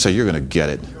your neighbor and say, you're going to get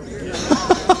it.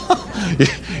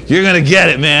 You're going to get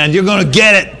it, man. You're going to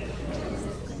get it.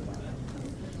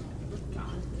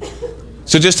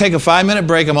 So just take a 5-minute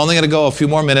break. I'm only going to go a few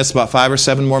more minutes, about 5 or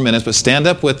 7 more minutes, but stand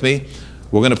up with me.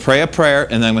 We're going to pray a prayer,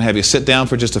 and then I'm going to have you sit down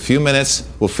for just a few minutes.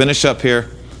 We'll finish up here.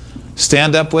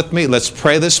 Stand up with me. Let's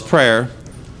pray this prayer.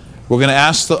 I'm going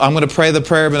to pray the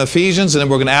prayer of Ephesians, and then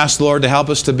we're going to ask the Lord to help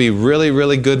us to be really,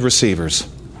 really good receivers.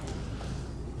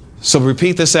 So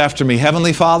repeat this after me.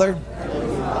 Heavenly Father,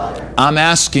 I'm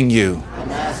asking you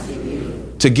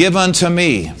to give unto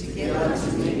me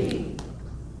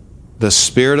the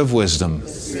spirit of wisdom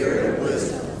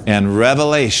and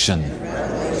revelation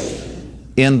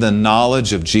in the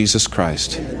knowledge of Jesus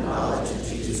Christ.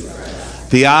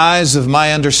 The eyes of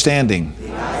my understanding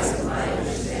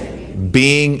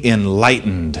being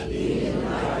enlightened,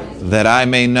 that I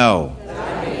may know,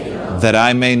 that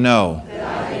I may know,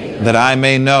 that I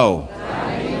may know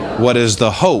what is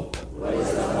the hope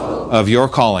of your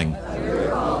calling,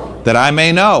 that I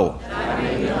may know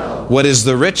what is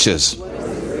the riches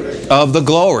of the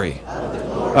glory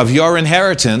of your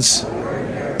inheritance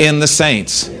in the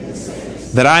saints,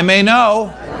 that I may know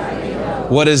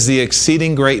what is the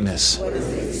exceeding greatness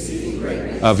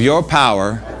of your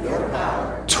power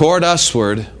toward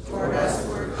usward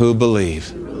who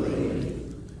believe.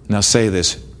 Now say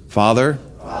this. Father,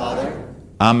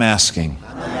 I'm asking,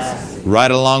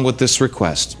 right along with this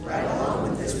request,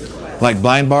 like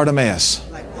blind Bartimaeus,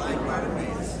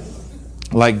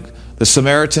 like the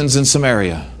Samaritans in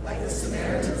Samaria,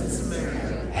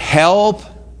 help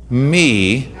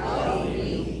me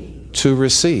to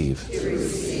receive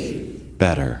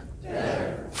better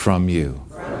from you.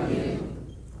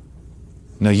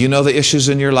 Now, you know the issues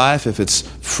in your life. If it's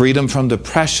freedom from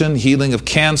depression, healing of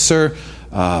cancer,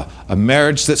 a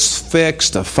marriage that's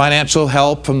fixed, a financial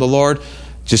help from the Lord,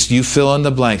 just you fill in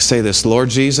the blank. Say this, Lord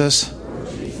Jesus,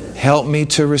 help me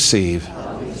to receive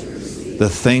the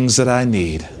things that I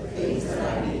need.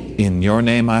 In your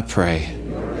name I pray.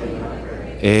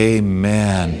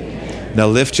 Amen. Now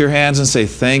lift your hands and say,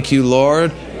 thank you,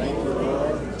 Lord.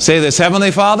 Say this,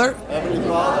 Heavenly Father,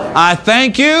 I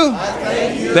thank you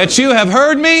that you have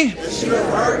heard me.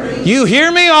 You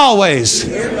hear me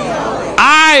always.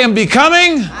 I am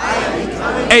becoming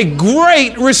a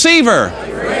great receiver.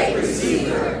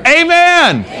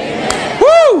 Amen.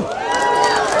 Woo!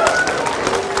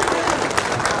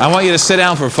 I want you to sit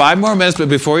down for 5 more minutes, but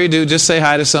before you do, just say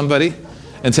hi to somebody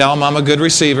and tell them I'm a good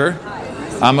receiver.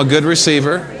 I'm a good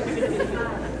receiver.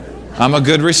 I'm a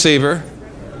good receiver.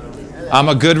 I'm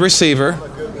a good receiver.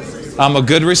 I'm a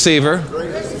good receiver.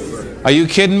 Are you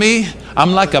kidding me?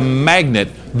 I'm like a magnet.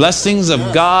 Blessings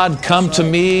of God come to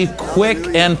me quick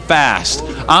and fast.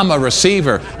 I'm a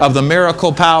receiver of the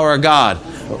miracle power of God.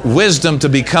 Wisdom to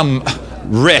become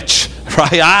rich.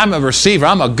 Right? I'm a receiver.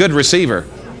 I'm a good receiver.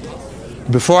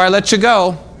 Before I let you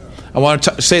go, I want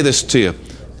to say this to you.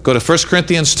 Go to 1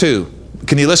 Corinthians 2.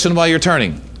 Can you listen while you're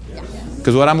turning?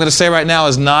 Because what I'm going to say right now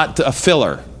is not a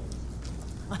filler.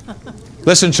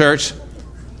 Listen, church.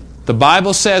 The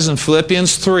Bible says in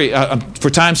Philippians 3, for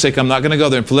time's sake, I'm not going to go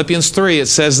there. In Philippians 3, it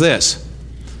says this.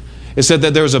 It said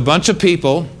that there was a bunch of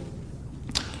people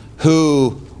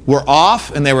who were off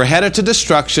and they were headed to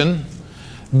destruction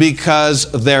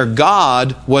because their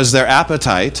God was their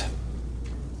appetite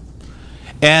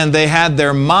and they had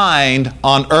their mind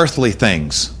on earthly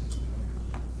things.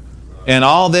 And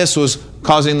all this was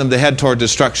causing them to head toward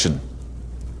destruction.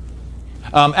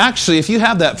 Actually, if you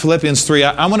have that Philippians 3,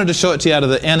 I wanted to show it to you out of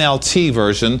the NLT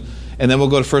version, and then we'll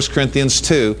go to 1 Corinthians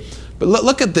 2. But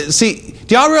look at this. See,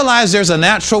 do y'all realize there's a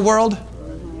natural world?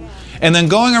 And then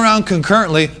going around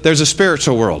concurrently, there's a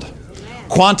spiritual world.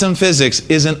 Quantum physics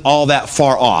isn't all that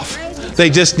far off. They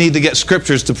just need to get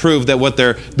scriptures to prove that what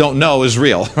they don't know is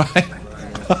real, right?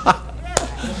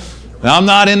 Now, I'm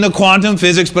not into quantum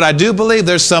physics, but I do believe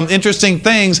there's some interesting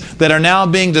things that are now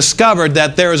being discovered,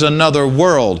 that there is another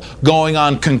world going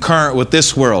on concurrent with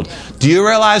this world. Do you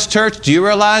realize, church? Do you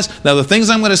realize? Now, the things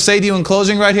I'm going to say to you in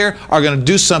closing right here are going to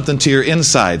do something to your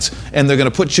insides, and they're going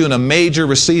to put you in a major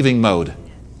receiving mode.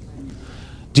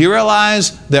 Do you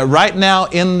realize that right now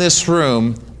in this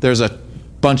room, there's a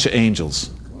bunch of angels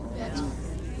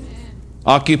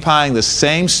occupying the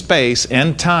same space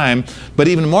and time, but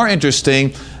even more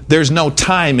interesting, there's no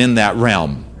time in that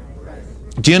realm.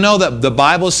 Do you know that the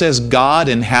Bible says God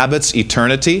inhabits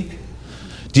eternity?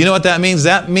 Do you know what that means?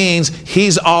 That means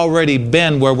He's already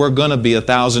been where we're going to be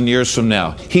 1,000 years from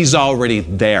now. He's already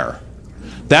there.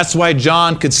 That's why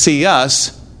John could see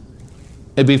us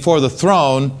before the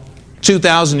throne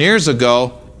 2,000 years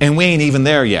ago, and we ain't even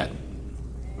there yet.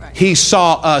 He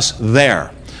saw us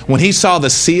there. When He saw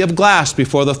the sea of glass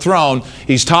before the throne,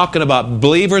 He's talking about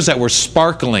believers that were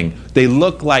sparkling. They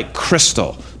looked like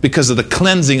crystal because of the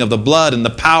cleansing of the blood and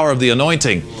the power of the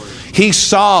anointing. He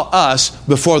saw us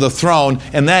before the throne,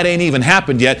 and that ain't even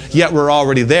happened yet we're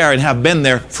already there and have been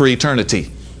there for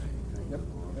eternity.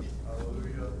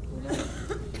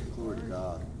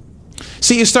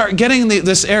 See, you start getting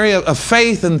this area of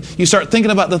faith and you start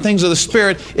thinking about the things of the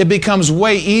Spirit, it becomes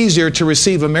way easier to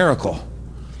receive a miracle.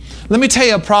 Let me tell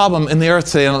you a problem in the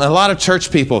earth today, and a lot of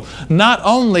church people, not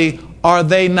only are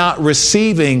they not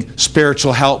receiving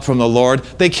spiritual help from the Lord,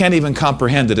 they can't even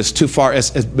comprehend it. It's too far,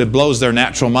 it blows their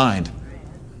natural mind.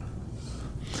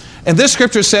 And this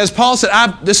scripture says, Paul said,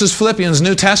 this is Philippians,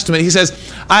 New Testament. He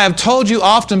says, I have told you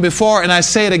often before, and I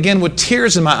say it again with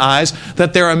tears in my eyes,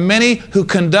 that there are many whose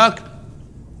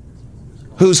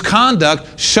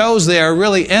conduct shows they are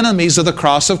really enemies of the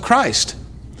cross of Christ.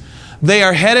 They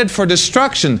are headed for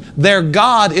destruction. Their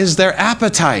God is their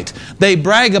appetite. They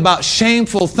brag about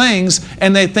shameful things,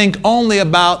 and they think only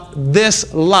about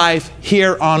this life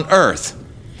here on earth.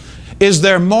 Is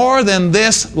there more than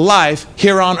this life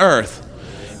here on earth?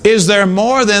 Is there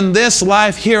more than this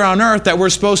life here on earth that we're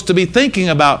supposed to be thinking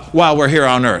about while we're here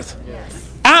on earth?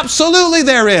 Yes. Absolutely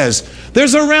there is.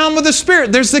 There's a realm of the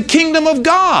Spirit. There's the kingdom of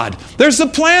God. There's the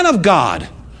plan of God.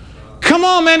 Come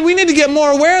on, man. We need to get more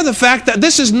aware of the fact that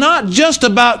this is not just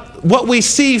about what we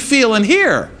see, feel, and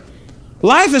hear.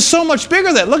 Life is so much bigger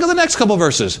than that. Look at the next couple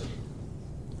verses.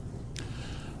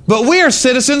 But we are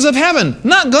citizens of heaven.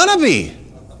 Not gonna be.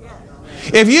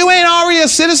 If you ain't already a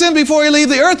citizen before you leave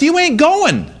the earth, you ain't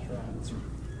going.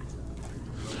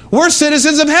 We're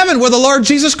citizens of heaven where the Lord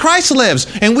Jesus Christ lives,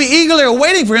 and we eagerly are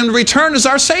waiting for Him to return as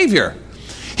our Savior.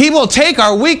 He will take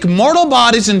our weak mortal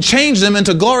bodies and change them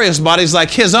into glorious bodies like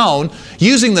His own,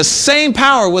 using the same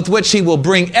power with which He will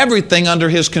bring everything under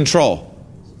His control.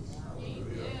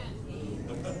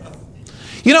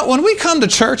 You know, when we come to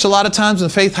church, a lot of times in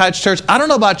Faith Heights Church, I don't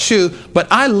know about you,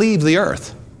 but I leave the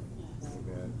earth.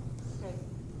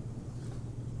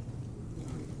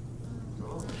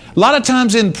 A lot of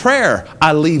times in prayer,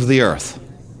 I leave the earth.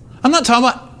 I'm not talking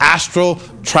about astral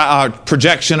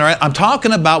projection. I'm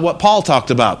talking about what Paul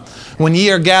talked about. When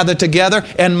ye are gathered together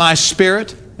in my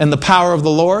spirit and the power of the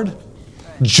Lord,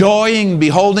 joying,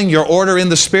 beholding your order in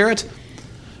the Spirit.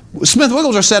 Smith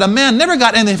Wigglesworth said, a man never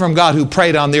got anything from God who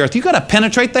prayed on the earth. You've got to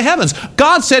penetrate the heavens.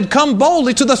 God said, come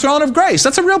boldly to the throne of grace.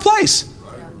 That's a real place.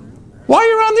 While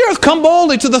you're on the earth, come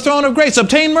boldly to the throne of grace.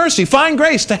 Obtain mercy. Find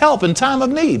grace to help in time of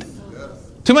need.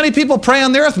 Too many people pray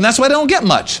on the earth, and that's why they don't get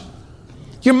much.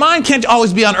 Your mind can't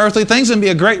always be on earthly things and be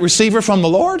a great receiver from the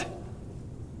Lord.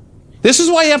 This is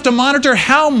why you have to monitor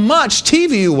how much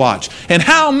TV you watch, and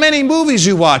how many movies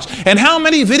you watch, and how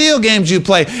many video games you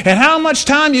play, and how much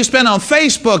time you spend on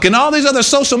Facebook and all these other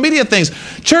social media things.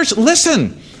 Church,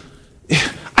 listen.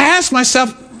 I ask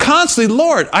myself constantly,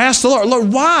 I ask the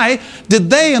Lord, why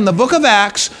did they in the book of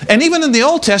Acts and even in the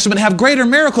Old Testament have greater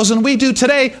miracles than we do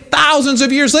today, thousands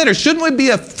of years later? Shouldn't we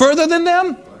be further than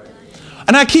them?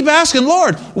 And I keep asking,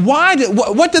 Lord,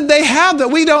 what did they have that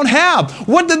we don't have?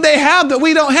 What did they have that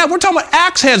we don't have? We're talking about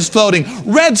axe heads floating,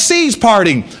 Red Seas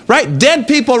parting, right? Dead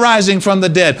people rising from the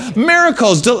dead,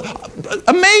 miracles,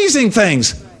 amazing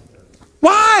things.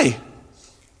 Why?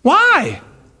 Why?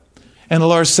 And the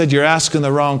Lord said, you're asking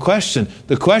the wrong question.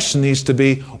 The question needs to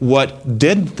be, what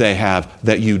did they have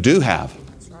that you do have?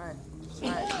 That's right. That's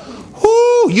right.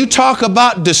 Whoo, you talk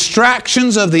about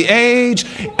distractions of the age,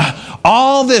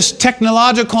 all this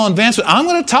technological advancement. I'm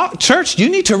going to talk, church, you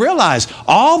need to realize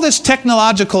all this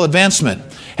technological advancement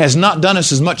has not done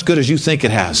us as much good as you think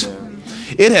it has.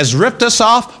 It has ripped us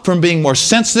off from being more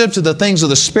sensitive to the things of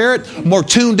the Spirit, more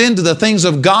tuned into the things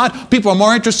of God. People are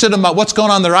more interested about what's going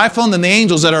on in their iPhone than the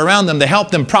angels that are around them to help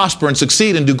them prosper and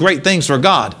succeed and do great things for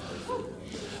God.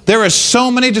 There are so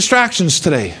many distractions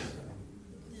today.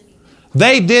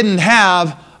 They didn't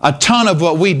have a ton of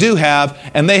what we do have,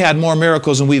 and they had more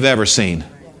miracles than we've ever seen.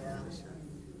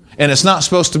 And it's not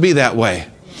supposed to be that way.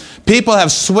 People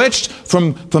have switched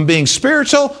from being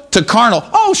spiritual to carnal.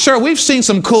 Oh, sure, we've seen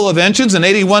some cool inventions, an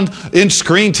 81-inch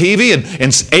screen TV and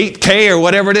 8K or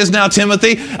whatever it is now,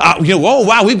 Timothy. Oh,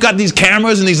 wow, we've got these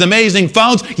cameras and these amazing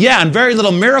phones. Yeah, and very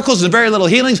little miracles and very little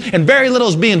healings, and very little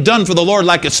is being done for the Lord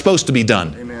like it's supposed to be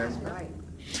done. Amen.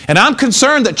 And I'm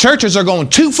concerned that churches are going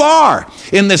too far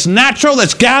in this natural,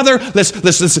 let's gather,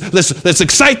 let's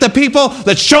excite the people,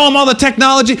 let's show them all the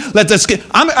technology.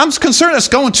 I'm concerned it's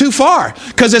going too far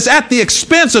because it's at the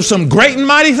expense of some great and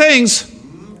mighty things.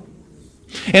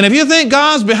 And if you think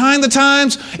God's behind the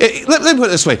times, let me put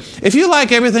it this way. If you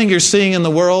like everything you're seeing in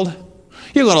the world,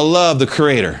 you're going to love the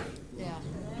Creator.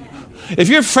 If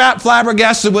you're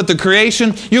flabbergasted with the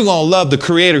creation, you're going to love the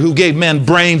Creator who gave men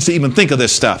brains to even think of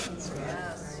this stuff.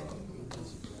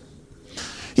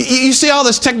 You see all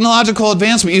this technological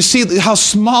advancement. You see how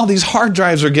small these hard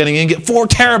drives are getting. You get 4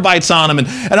 terabytes on them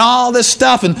and all this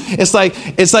stuff. And it's like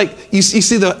you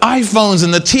see the iPhones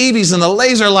and the TVs and the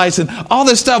laser lights and all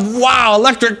this stuff. Wow,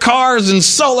 electric cars and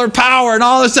solar power and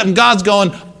all this stuff. And God's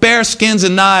going, bear skins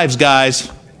and knives, guys.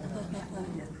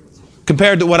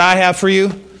 Compared to what I have for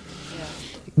you.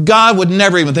 God would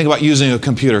never even think about using a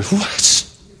computer.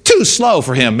 It's too slow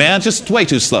for him, man. Just way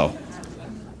too slow.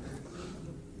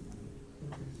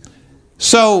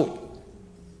 So,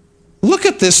 look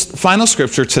at this final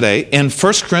scripture today in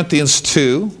 1 Corinthians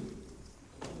 2.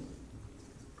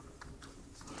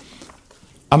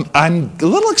 I'm a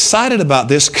little excited about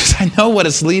this because I know what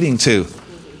it's leading to.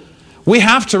 We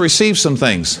have to receive some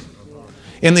things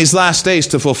in these last days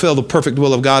to fulfill the perfect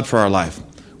will of God for our life.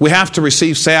 We have to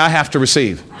receive, say, I have to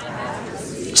receive,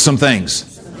 some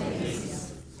things.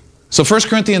 So 1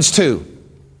 Corinthians 2,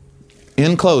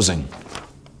 in closing.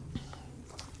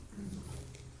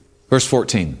 Verse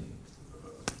 14.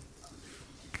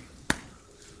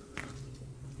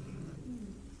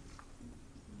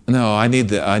 No, I need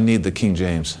the King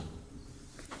James.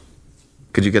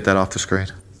 Could you get that off the screen?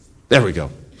 There we go.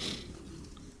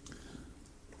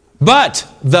 But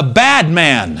the bad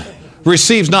man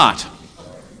receives not.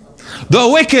 The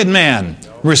wicked man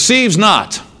receives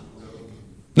not.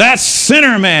 That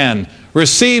sinner man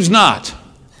receives not.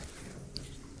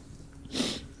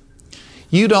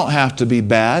 You don't have to be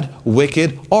bad,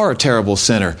 wicked, or a terrible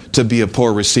sinner to be a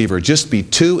poor receiver. Just be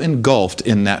too engulfed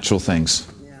in natural things.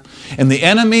 And the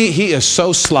enemy, he is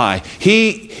so sly.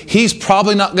 He's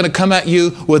probably not going to come at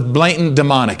you with blatant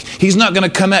demonic. He's not going to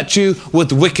come at you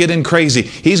with wicked and crazy.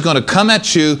 He's going to come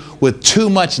at you with too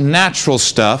much natural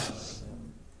stuff.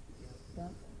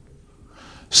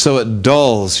 So it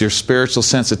dulls your spiritual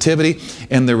sensitivity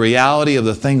and the reality of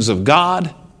the things of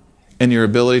God and your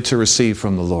ability to receive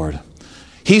from the Lord.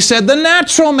 He said, the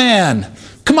natural man.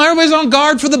 Come on, everybody's on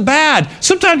guard for the bad.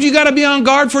 Sometimes you got to be on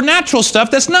guard for natural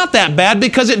stuff that's not that bad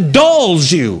because it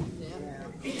dulls you.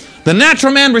 The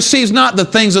natural man receives not the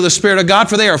things of the Spirit of God,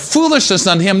 for they are foolishness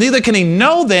unto him. Neither can he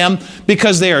know them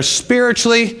because they are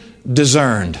spiritually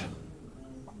discerned.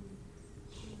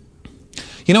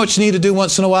 You know what you need to do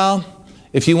once in a while?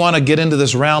 If you want to get into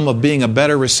this realm of being a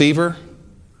better receiver,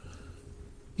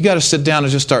 you got to sit down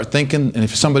and just start thinking, and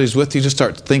if somebody's with you, just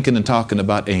start thinking and talking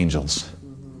about angels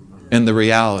and the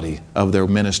reality of their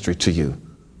ministry to you.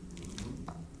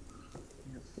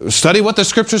 Study what the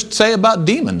scriptures say about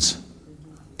demons.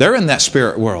 They're in that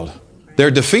spirit world.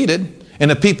 They're defeated,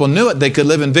 and if people knew it, they could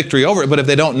live in victory over it, but if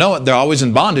they don't know it, they're always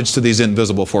in bondage to these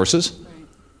invisible forces.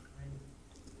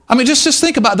 I mean, just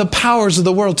think about the powers of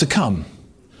the world to come.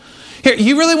 Here,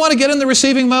 you really want to get in the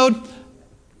receiving mode?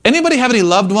 Anybody have any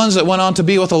loved ones that went on to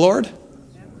be with the Lord?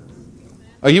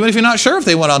 Or even if you're not sure if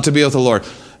they went on to be with the Lord.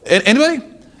 Anybody?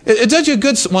 It does you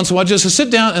good once in a while just to sit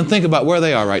down and think about where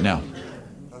they are right now.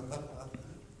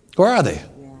 Where are they?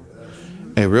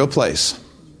 A real place.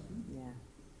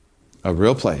 A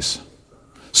real place.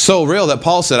 So real that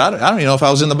Paul said, I don't even know if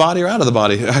I was in the body or out of the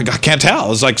body. I can't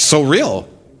tell. It's like so real.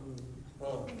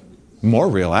 More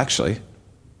real, actually.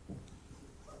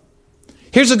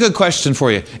 Here's a good question for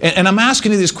you. And I'm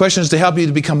asking you these questions to help you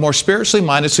to become more spiritually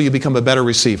minded so you become a better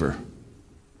receiver.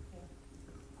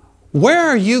 Where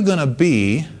are you going to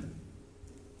be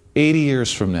 80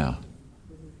 years from now?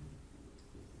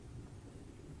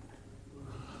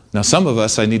 Now, some of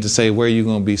us, I need to say, where are you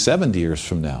going to be 70 years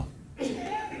from now?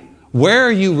 Where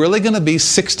are you really going to be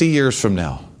 60 years from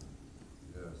now?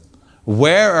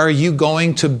 Where are you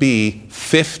going to be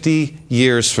 50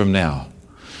 years from now?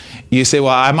 You say,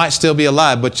 well, I might still be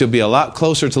alive, but you'll be a lot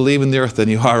closer to leaving the earth than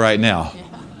you are right now. Yeah.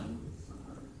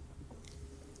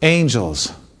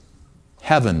 Angels,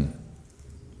 heaven,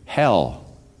 hell,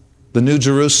 the New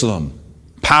Jerusalem,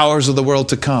 powers of the world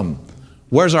to come.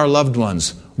 Where's our loved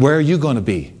ones? Where are you going to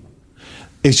be?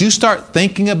 As you start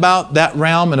thinking about that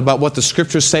realm and about what the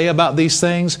scriptures say about these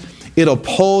things, it'll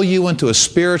pull you into a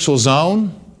spiritual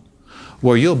zone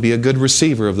where you'll be a good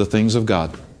receiver of the things of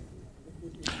God.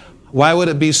 Why would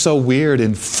it be so weird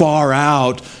and far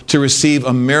out to receive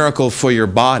a miracle for your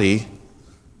body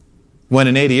when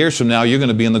in 80 years from now you're going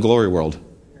to be in the glory world?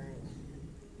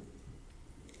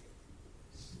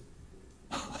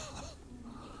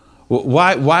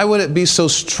 Why would it be so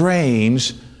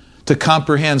strange to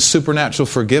comprehend supernatural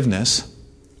forgiveness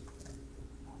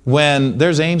when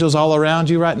there's angels all around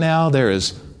you right now? There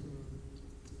is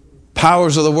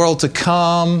powers of the world to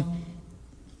come.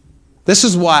 This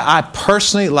is why I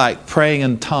personally like praying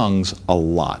in tongues a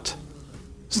lot.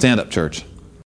 Stand up, church.